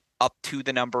Miami up to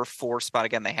the number 4 spot.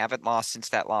 Again, they haven't lost since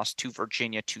that loss to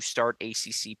Virginia to start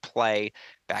ACC play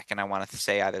back in, I want to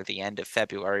say, either the end of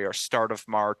February or start of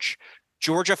March.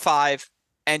 Georgia 5,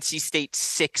 NC State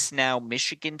 6 now,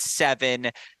 Michigan 7.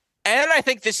 And I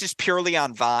think this is purely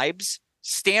on vibes.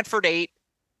 Stanford 8,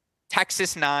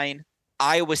 Texas 9,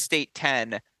 Iowa State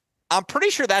 10. I'm pretty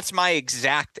sure that's my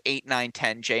exact 8, 9,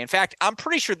 10, Jay. In fact, I'm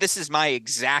pretty sure this is my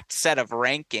exact set of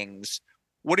rankings.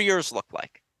 What do yours look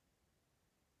like?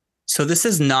 So this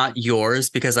is not yours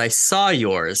because I saw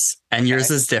yours and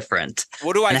yours is different.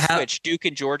 What do I switch? Duke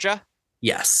and Georgia?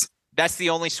 Yes. That's the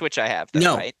only switch I have,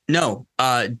 though, right? No.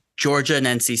 Georgia and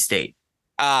NC State.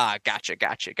 Gotcha.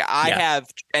 I have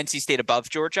NC State above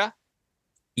Georgia.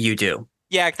 You do.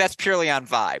 Yeah, that's purely on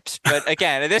vibes. But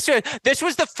again, this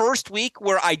was the first week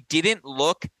where I didn't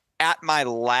look at my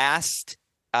last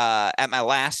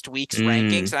week's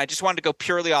rankings, and I just wanted to go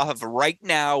purely off of right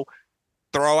now.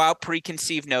 Throw out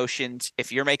preconceived notions.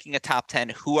 If you're making a top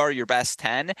 10, who are your best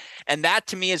 10? And that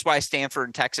to me is why Stanford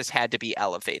and Texas had to be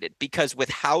elevated, because with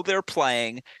how they're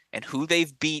playing and who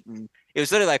they've beaten, it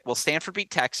was literally like, well, Stanford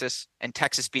beat Texas and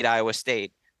Texas beat Iowa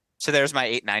State. So there's my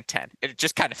 8, 9, 10. It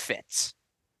just kind of fits.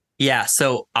 Yeah.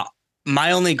 So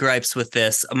my only gripes with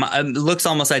this it looks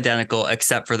almost identical,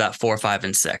 except for that 4, 5,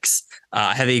 and 6.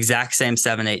 I have the exact same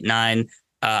 7, 8, 9.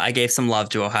 I gave some love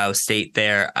to Ohio State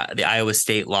there. The Iowa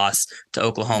State loss to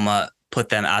Oklahoma put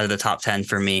them out of the top 10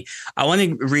 for me. I want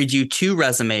to read you 2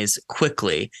 resumes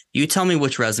quickly. You tell me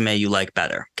which resume you like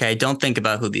better. Okay. Don't think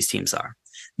about who these teams are.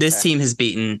 This team has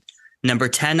beaten number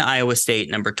 10, Iowa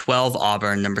State, number 12,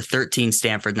 Auburn, number 13,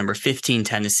 Stanford, number 15,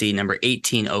 Tennessee, number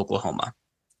 18, Oklahoma.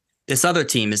 This other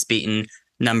team has beaten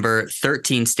number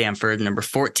 13 Stanford, number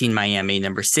 14 Miami,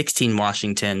 number 16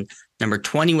 Washington, number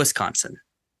 20 Wisconsin.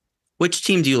 Which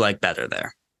team do you like better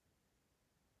there?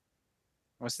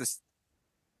 What's this?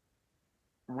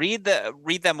 Read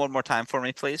them one more time for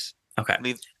me, please. Okay.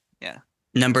 Yeah.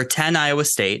 Number 10 Iowa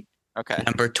State. Okay.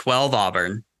 Number 12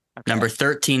 Auburn. Okay. Number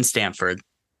 13 Stanford.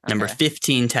 Okay. Number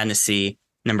 15 Tennessee.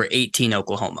 Number 18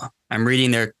 Oklahoma. I'm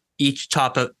reading their each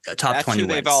top 20 That's who wins.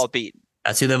 They've all beaten.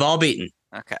 That's who they've all beaten.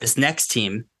 Okay. This next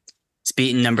team is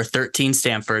beaten number 13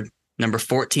 Stanford, number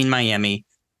 14 Miami,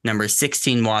 number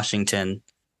 16 Washington,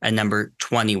 and number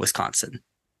 20 Wisconsin.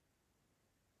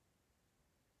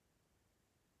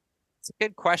 It's a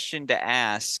good question to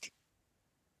ask.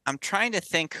 I'm trying to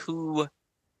think who.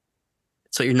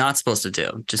 That's what you're not supposed to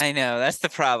do. I know, that's the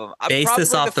problem. Base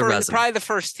this off the resume. Probably the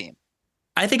first team.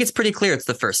 I think it's pretty clear it's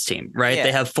the first team, right? Yeah.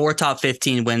 They have 4 top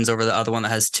 15 wins over the other one that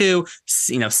has 2,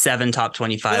 7 top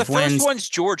 25 wins. The first one's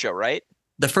Georgia, right?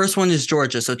 The first one is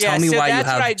Georgia. So tell me why you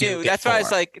have Duke at 4. That's why I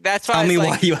was like, tell me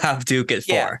why you have Duke at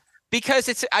 4.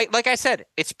 Because like I said,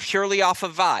 it's purely off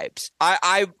of vibes.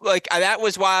 I that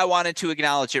was why I wanted to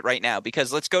acknowledge it right now,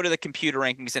 because let's go to the computer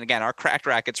rankings. And again, our Cracked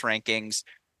Rackets rankings: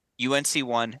 UNC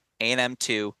 1, A&M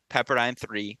 2, Pepperdine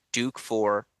 3, Duke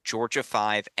 4, Georgia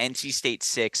 5, NC State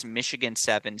 6, Michigan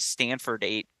 7, Stanford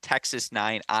 8, Texas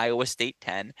 9, Iowa State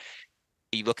 10.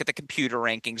 You look at the computer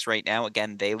rankings right now.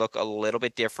 Again, they look a little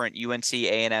bit different. UNC,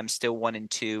 A&M still 1 and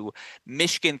 2,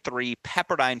 Michigan 3,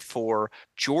 Pepperdine 4,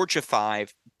 Georgia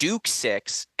 5, Duke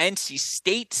 6, NC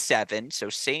State 7. So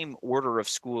same order of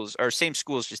schools, or same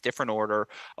schools, just different order.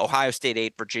 Ohio State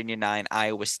 8, Virginia 9,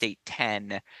 Iowa State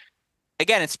 10.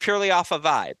 Again, it's purely off of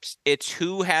vibes. It's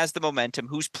who has the momentum,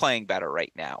 who's playing better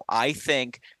right now. I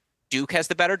think Duke has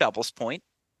the better doubles point.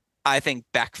 I think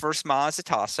Beck versus Ma is a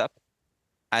toss-up.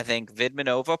 I think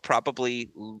Vidmanova probably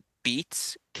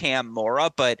beats Cam Mora,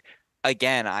 but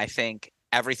again, I think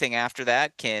everything after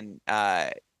that can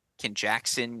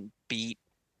Jackson beat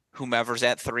whomever's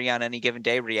at 3 on any given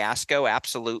day? Riasco,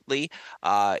 absolutely.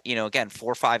 Again,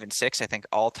 4, 5, and 6, I think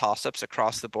all toss-ups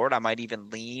across the board. I might even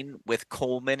lean with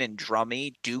Coleman and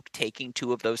Drummy, Duke taking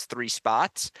 2 of those 3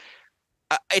 spots.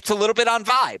 It's a little bit on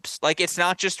vibes. Like, it's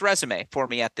not just resume for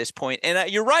me at this point. And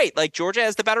you're right. Like, Georgia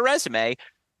has the better resume,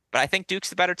 but I think Duke's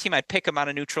the better team. I'd pick them on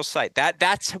a neutral site.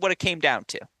 That's what it came down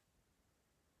to.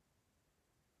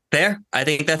 Fair. I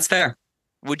think that's fair.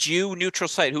 Would you neutral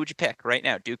site? Who would you pick right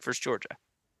now? Duke versus Georgia.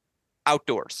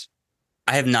 Outdoors.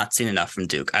 I have not seen enough from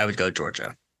Duke. I would go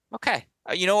Georgia. Okay.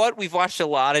 You know what? We've watched a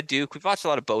lot of Duke. We've watched a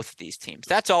lot of both of these teams.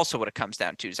 That's also what it comes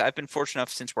down to. Is I've been fortunate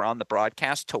enough since we're on the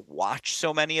broadcast to watch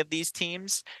so many of these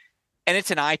teams, and it's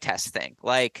an eye test thing.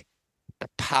 Like the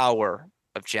power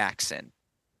of Jackson,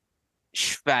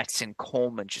 Schvetz, and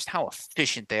Coleman, just how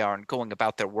efficient they are in going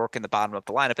about their work in the bottom of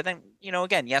the lineup. And then,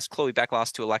 again, yes, Chloe Beck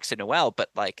lost to Alexa Noel, but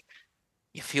like,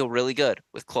 you feel really good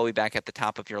with Chloe Beck at the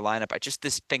top of your lineup. I just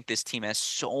think this team has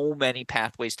so many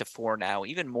pathways to 4 now,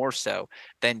 even more so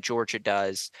than Georgia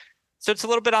does. So it's a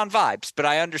little bit on vibes, but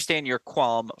I understand your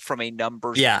qualm from a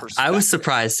numbers perspective. I was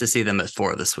surprised to see them at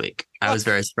 4 this week. I was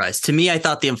very surprised. To me, I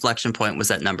thought the inflection point was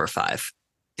at number 5.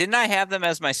 Didn't I have them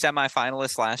as my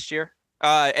semifinalists last year?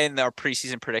 In our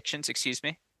preseason predictions, excuse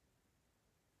me.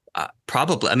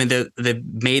 Probably. I mean, they've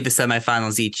made the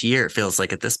semifinals each year, it feels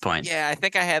like, at this point. Yeah, I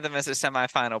think I had them as a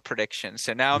semifinal prediction.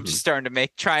 So now I'm just starting to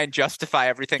try and justify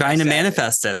everything. Trying to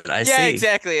manifest it. I see. Yeah,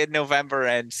 exactly. In November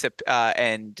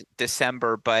and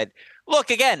December. But look,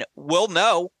 again, we'll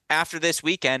know after this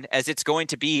weekend, as it's going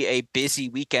to be a busy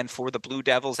weekend for the Blue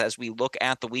Devils as we look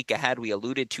at the week ahead. We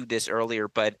alluded to this earlier,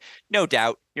 but no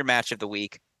doubt your match of the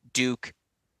week, Duke,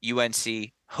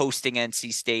 UNC, hosting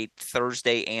NC State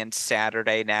Thursday and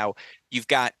Saturday. Now, you've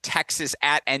got Texas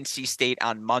at NC State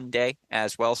on Monday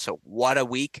as well. So what a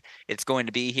week it's going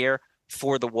to be here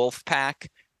for the Wolfpack.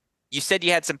 You said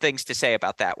you had some things to say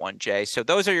about that one, Jay. So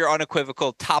those are your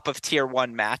unequivocal top of tier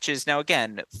 1 matches. Now,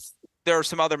 again, there are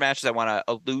some other matches I want to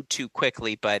allude to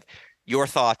quickly, but your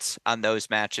thoughts on those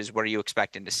matches, what are you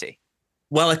expecting to see?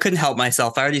 Well, I couldn't help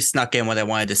myself. I already snuck in what I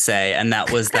wanted to say, and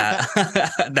that was that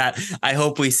that I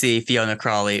hope we see Fiona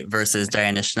Crawley versus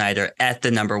Diana Schneider at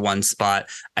the number 1 spot.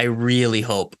 I really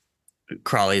hope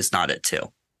Crawley is not at 2.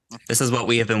 This is what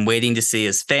we have been waiting to see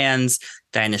as fans.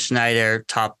 Diana Schneider,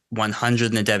 top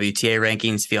 100 in the WTA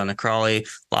rankings. Fiona Crawley,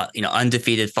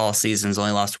 undefeated fall seasons,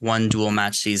 only lost 1 dual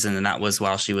match season, and that was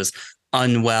while she was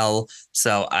unwell.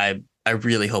 So I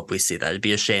really hope we see that. It'd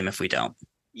be a shame if we don't.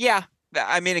 Yeah.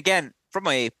 I mean, again, from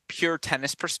a pure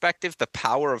tennis perspective, the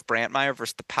power of Brantmeier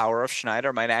versus the power of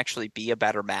Schneider might actually be a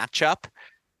better matchup.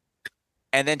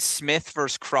 And then Smith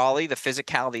versus Crawley, the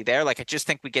physicality there. Like, I just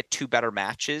think we get two better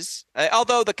matches.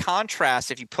 Although the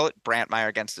contrast, if you put Brantmeyer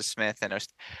against the Smith, and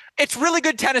it's really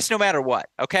good tennis no matter what.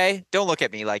 Okay, don't look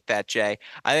at me like that, Jay.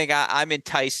 I think I'm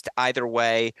enticed either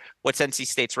way. What's NC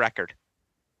State's record?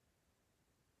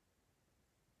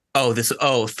 Oh,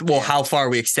 well, how far are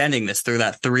we extending this through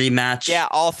that 3-match? Yeah,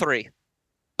 all three.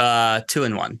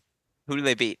 2-1. Who do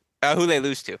they beat? Who do they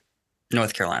lose to?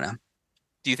 North Carolina.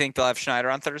 Do you think they'll have Schneider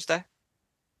on Thursday?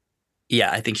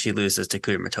 Yeah, I think she loses to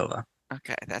Kudermetova.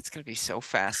 Okay, that's going to be so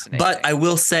fascinating. But I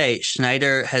will say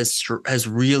Schneider has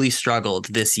really struggled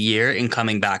this year in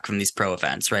coming back from these pro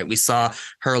events, right? We saw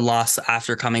her loss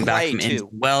after coming back from Indian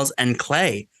Wells and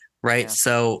Clay, right? Yeah.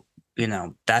 So,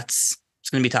 it's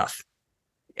going to be tough.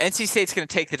 NC State's going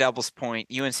to take the doubles point.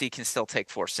 UNC can still take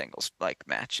 4 singles like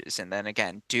matches. And then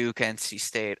again, Duke, NC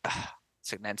State,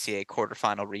 it's an NCAA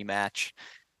quarterfinal rematch.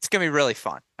 It's going to be really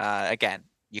fun. Again,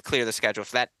 you clear the schedule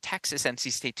for that. Texas,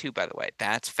 NC State too, by the way.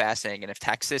 That's fascinating. And if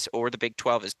Texas or the Big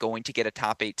 12 is going to get a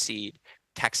top 8 seed,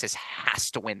 Texas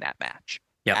has to win that match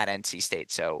at NC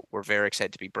State. So we're very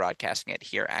excited to be broadcasting it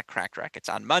here at Cracked Racquets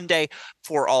on Monday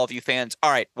for all of you fans.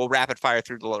 All right, we'll rapid fire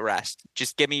through the rest.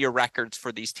 Just give me your records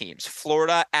for these teams.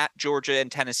 Florida at Georgia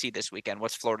and Tennessee this weekend.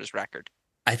 What's Florida's record?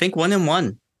 I think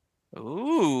 1-1.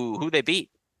 Ooh, who they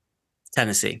beat?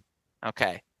 Tennessee.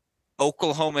 Okay.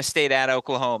 Oklahoma State at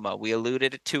Oklahoma. We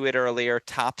alluded to it earlier.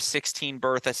 Top 16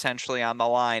 berth essentially on the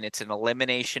line. It's an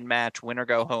elimination match. Win or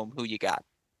go home. Who you got?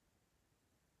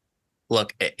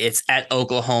 Look, it's at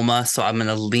Oklahoma, so I'm going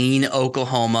to lean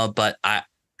Oklahoma, but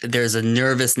there's a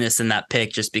nervousness in that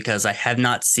pick just because I have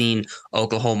not seen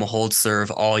Oklahoma hold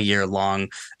serve all year long,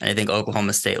 and I think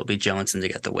Oklahoma State will be Johnson to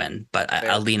get the win, but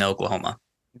I'll lean Oklahoma.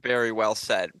 Very well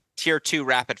said. Tier 2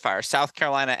 rapid fire. South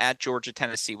Carolina at Georgia,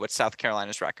 Tennessee. What's South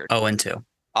Carolina's record? 0-2.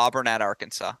 Auburn at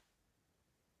Arkansas.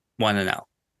 1-0.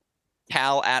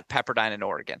 Cal at Pepperdine in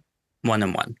Oregon.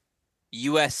 1-1.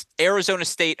 Arizona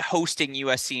State hosting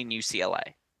USC and UCLA.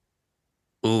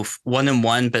 Oof,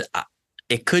 1-1, but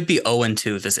it could be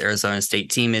 0-2. This Arizona State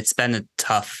team. It's been a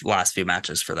tough last few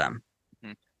matches for them.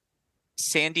 Mm-hmm.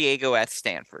 San Diego at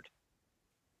Stanford.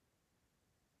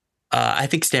 I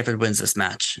think Stanford wins this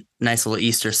match. Nice little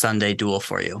Easter Sunday duel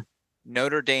for you.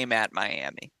 Notre Dame at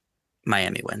Miami.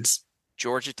 Miami wins.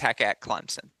 Georgia Tech at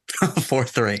Clemson.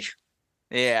 4-3.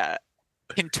 Yeah.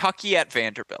 Kentucky at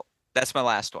Vanderbilt. That's my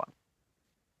last one.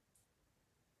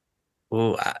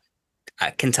 Ooh,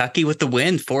 Kentucky with the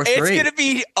win, 4-3. It's going to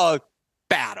be a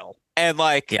battle. And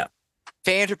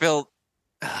Vanderbilt,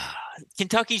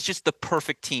 Kentucky's just the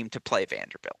perfect team to play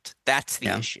Vanderbilt. That's the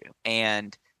issue.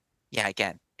 And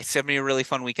again, it's going to be a really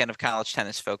fun weekend of college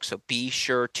tennis, folks. So be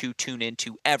sure to tune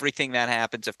into everything that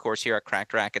happens. Of course, here at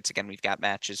Cracked Racquets, again, we've got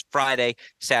matches Friday,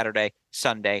 Saturday,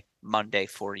 Sunday, Monday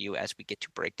for you as we get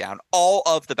to break down all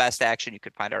of the best action. You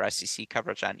could find our SEC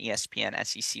coverage on ESPN,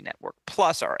 SEC Network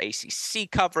Plus, our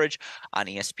ACC coverage on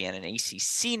ESPN and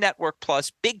ACC Network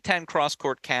Plus, Big Ten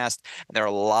cross-court cast, and there are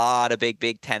a lot of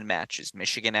Big Ten matches.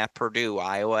 Michigan at Purdue,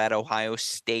 Iowa at Ohio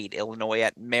State, Illinois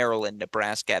at Maryland,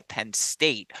 Nebraska at Penn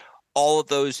State. All of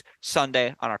those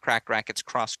Sunday on our Cracked Racquets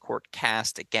cross-court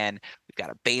cast. Again, we've got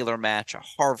a Baylor match, a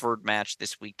Harvard match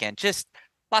this weekend. Just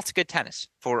lots of good tennis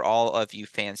for all of you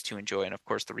fans to enjoy. And of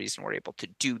course, the reason we're able to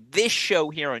do this show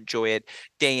here, enjoy it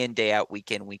day in, day out,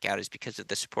 week in, week out, is because of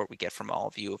the support we get from all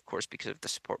of you. Of course, because of the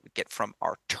support we get from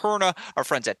our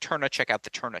friends at Tourna. Check out the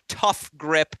Tourna Tough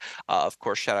Grip. Of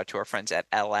course, shout out to our friends at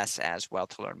LS as well.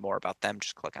 To learn more about them,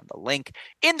 just click on the link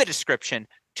in the description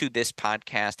to this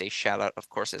podcast. A shout out, of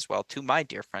course, as well to my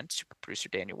dear friend, super producer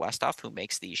Daniel Westoff, who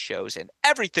makes these shows and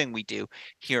everything we do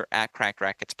here at Cracked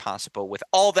Racquets possible. With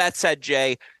all that said,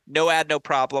 Jay, no ad, no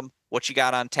problem. What you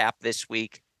got on tap this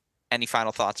week? Any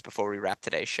final thoughts before we wrap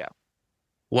today's show?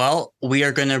 Well, we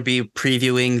are going to be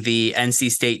previewing the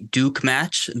NC State Duke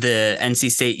match. The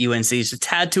NC State UNC is a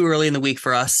tad too early in the week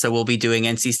for us, so we'll be doing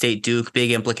NC State Duke,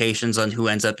 big implications on who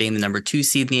ends up being the number 2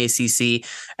 seed in the ACC.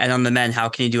 And on the men, how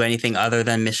can you do anything other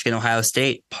than Michigan, Ohio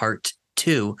State, part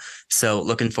 2. So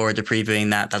looking forward to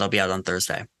previewing that. That'll be out on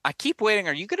Thursday. I keep waiting.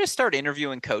 Are you going to start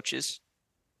interviewing coaches?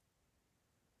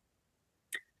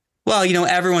 Well,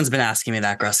 everyone's been asking me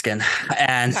that, Gruskin,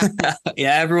 and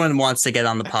everyone wants to get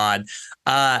on the pod.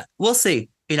 We'll see.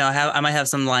 I might have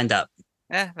some lined up.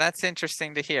 Yeah, that's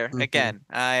interesting to hear. Mm-hmm. Again,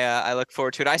 I look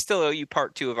forward to it. I still owe you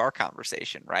part 2 of our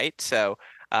conversation, right? So,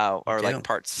 like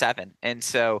part 7. And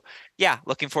so,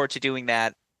 looking forward to doing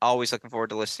that. Always looking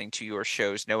forward to listening to your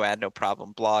shows. No ad, no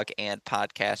problem. Blog and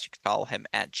podcast. You can follow him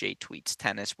at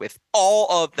JTweetsTennis. With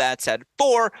all of that said,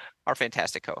 for our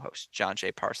fantastic co-host, John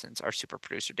J. Parsons, our super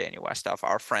producer, Daniel Westoff,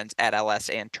 our friends at LS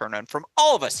and Turn On, from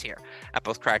all of us here at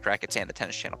both Cracked Rackets and the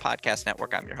Tennis Channel Podcast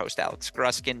Network. I'm your host, Alex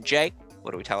Gruskin. Jay,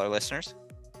 what do we tell our listeners?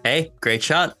 Hey, great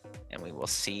shot. And we will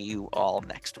see you all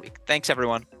next week. Thanks,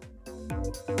 everyone.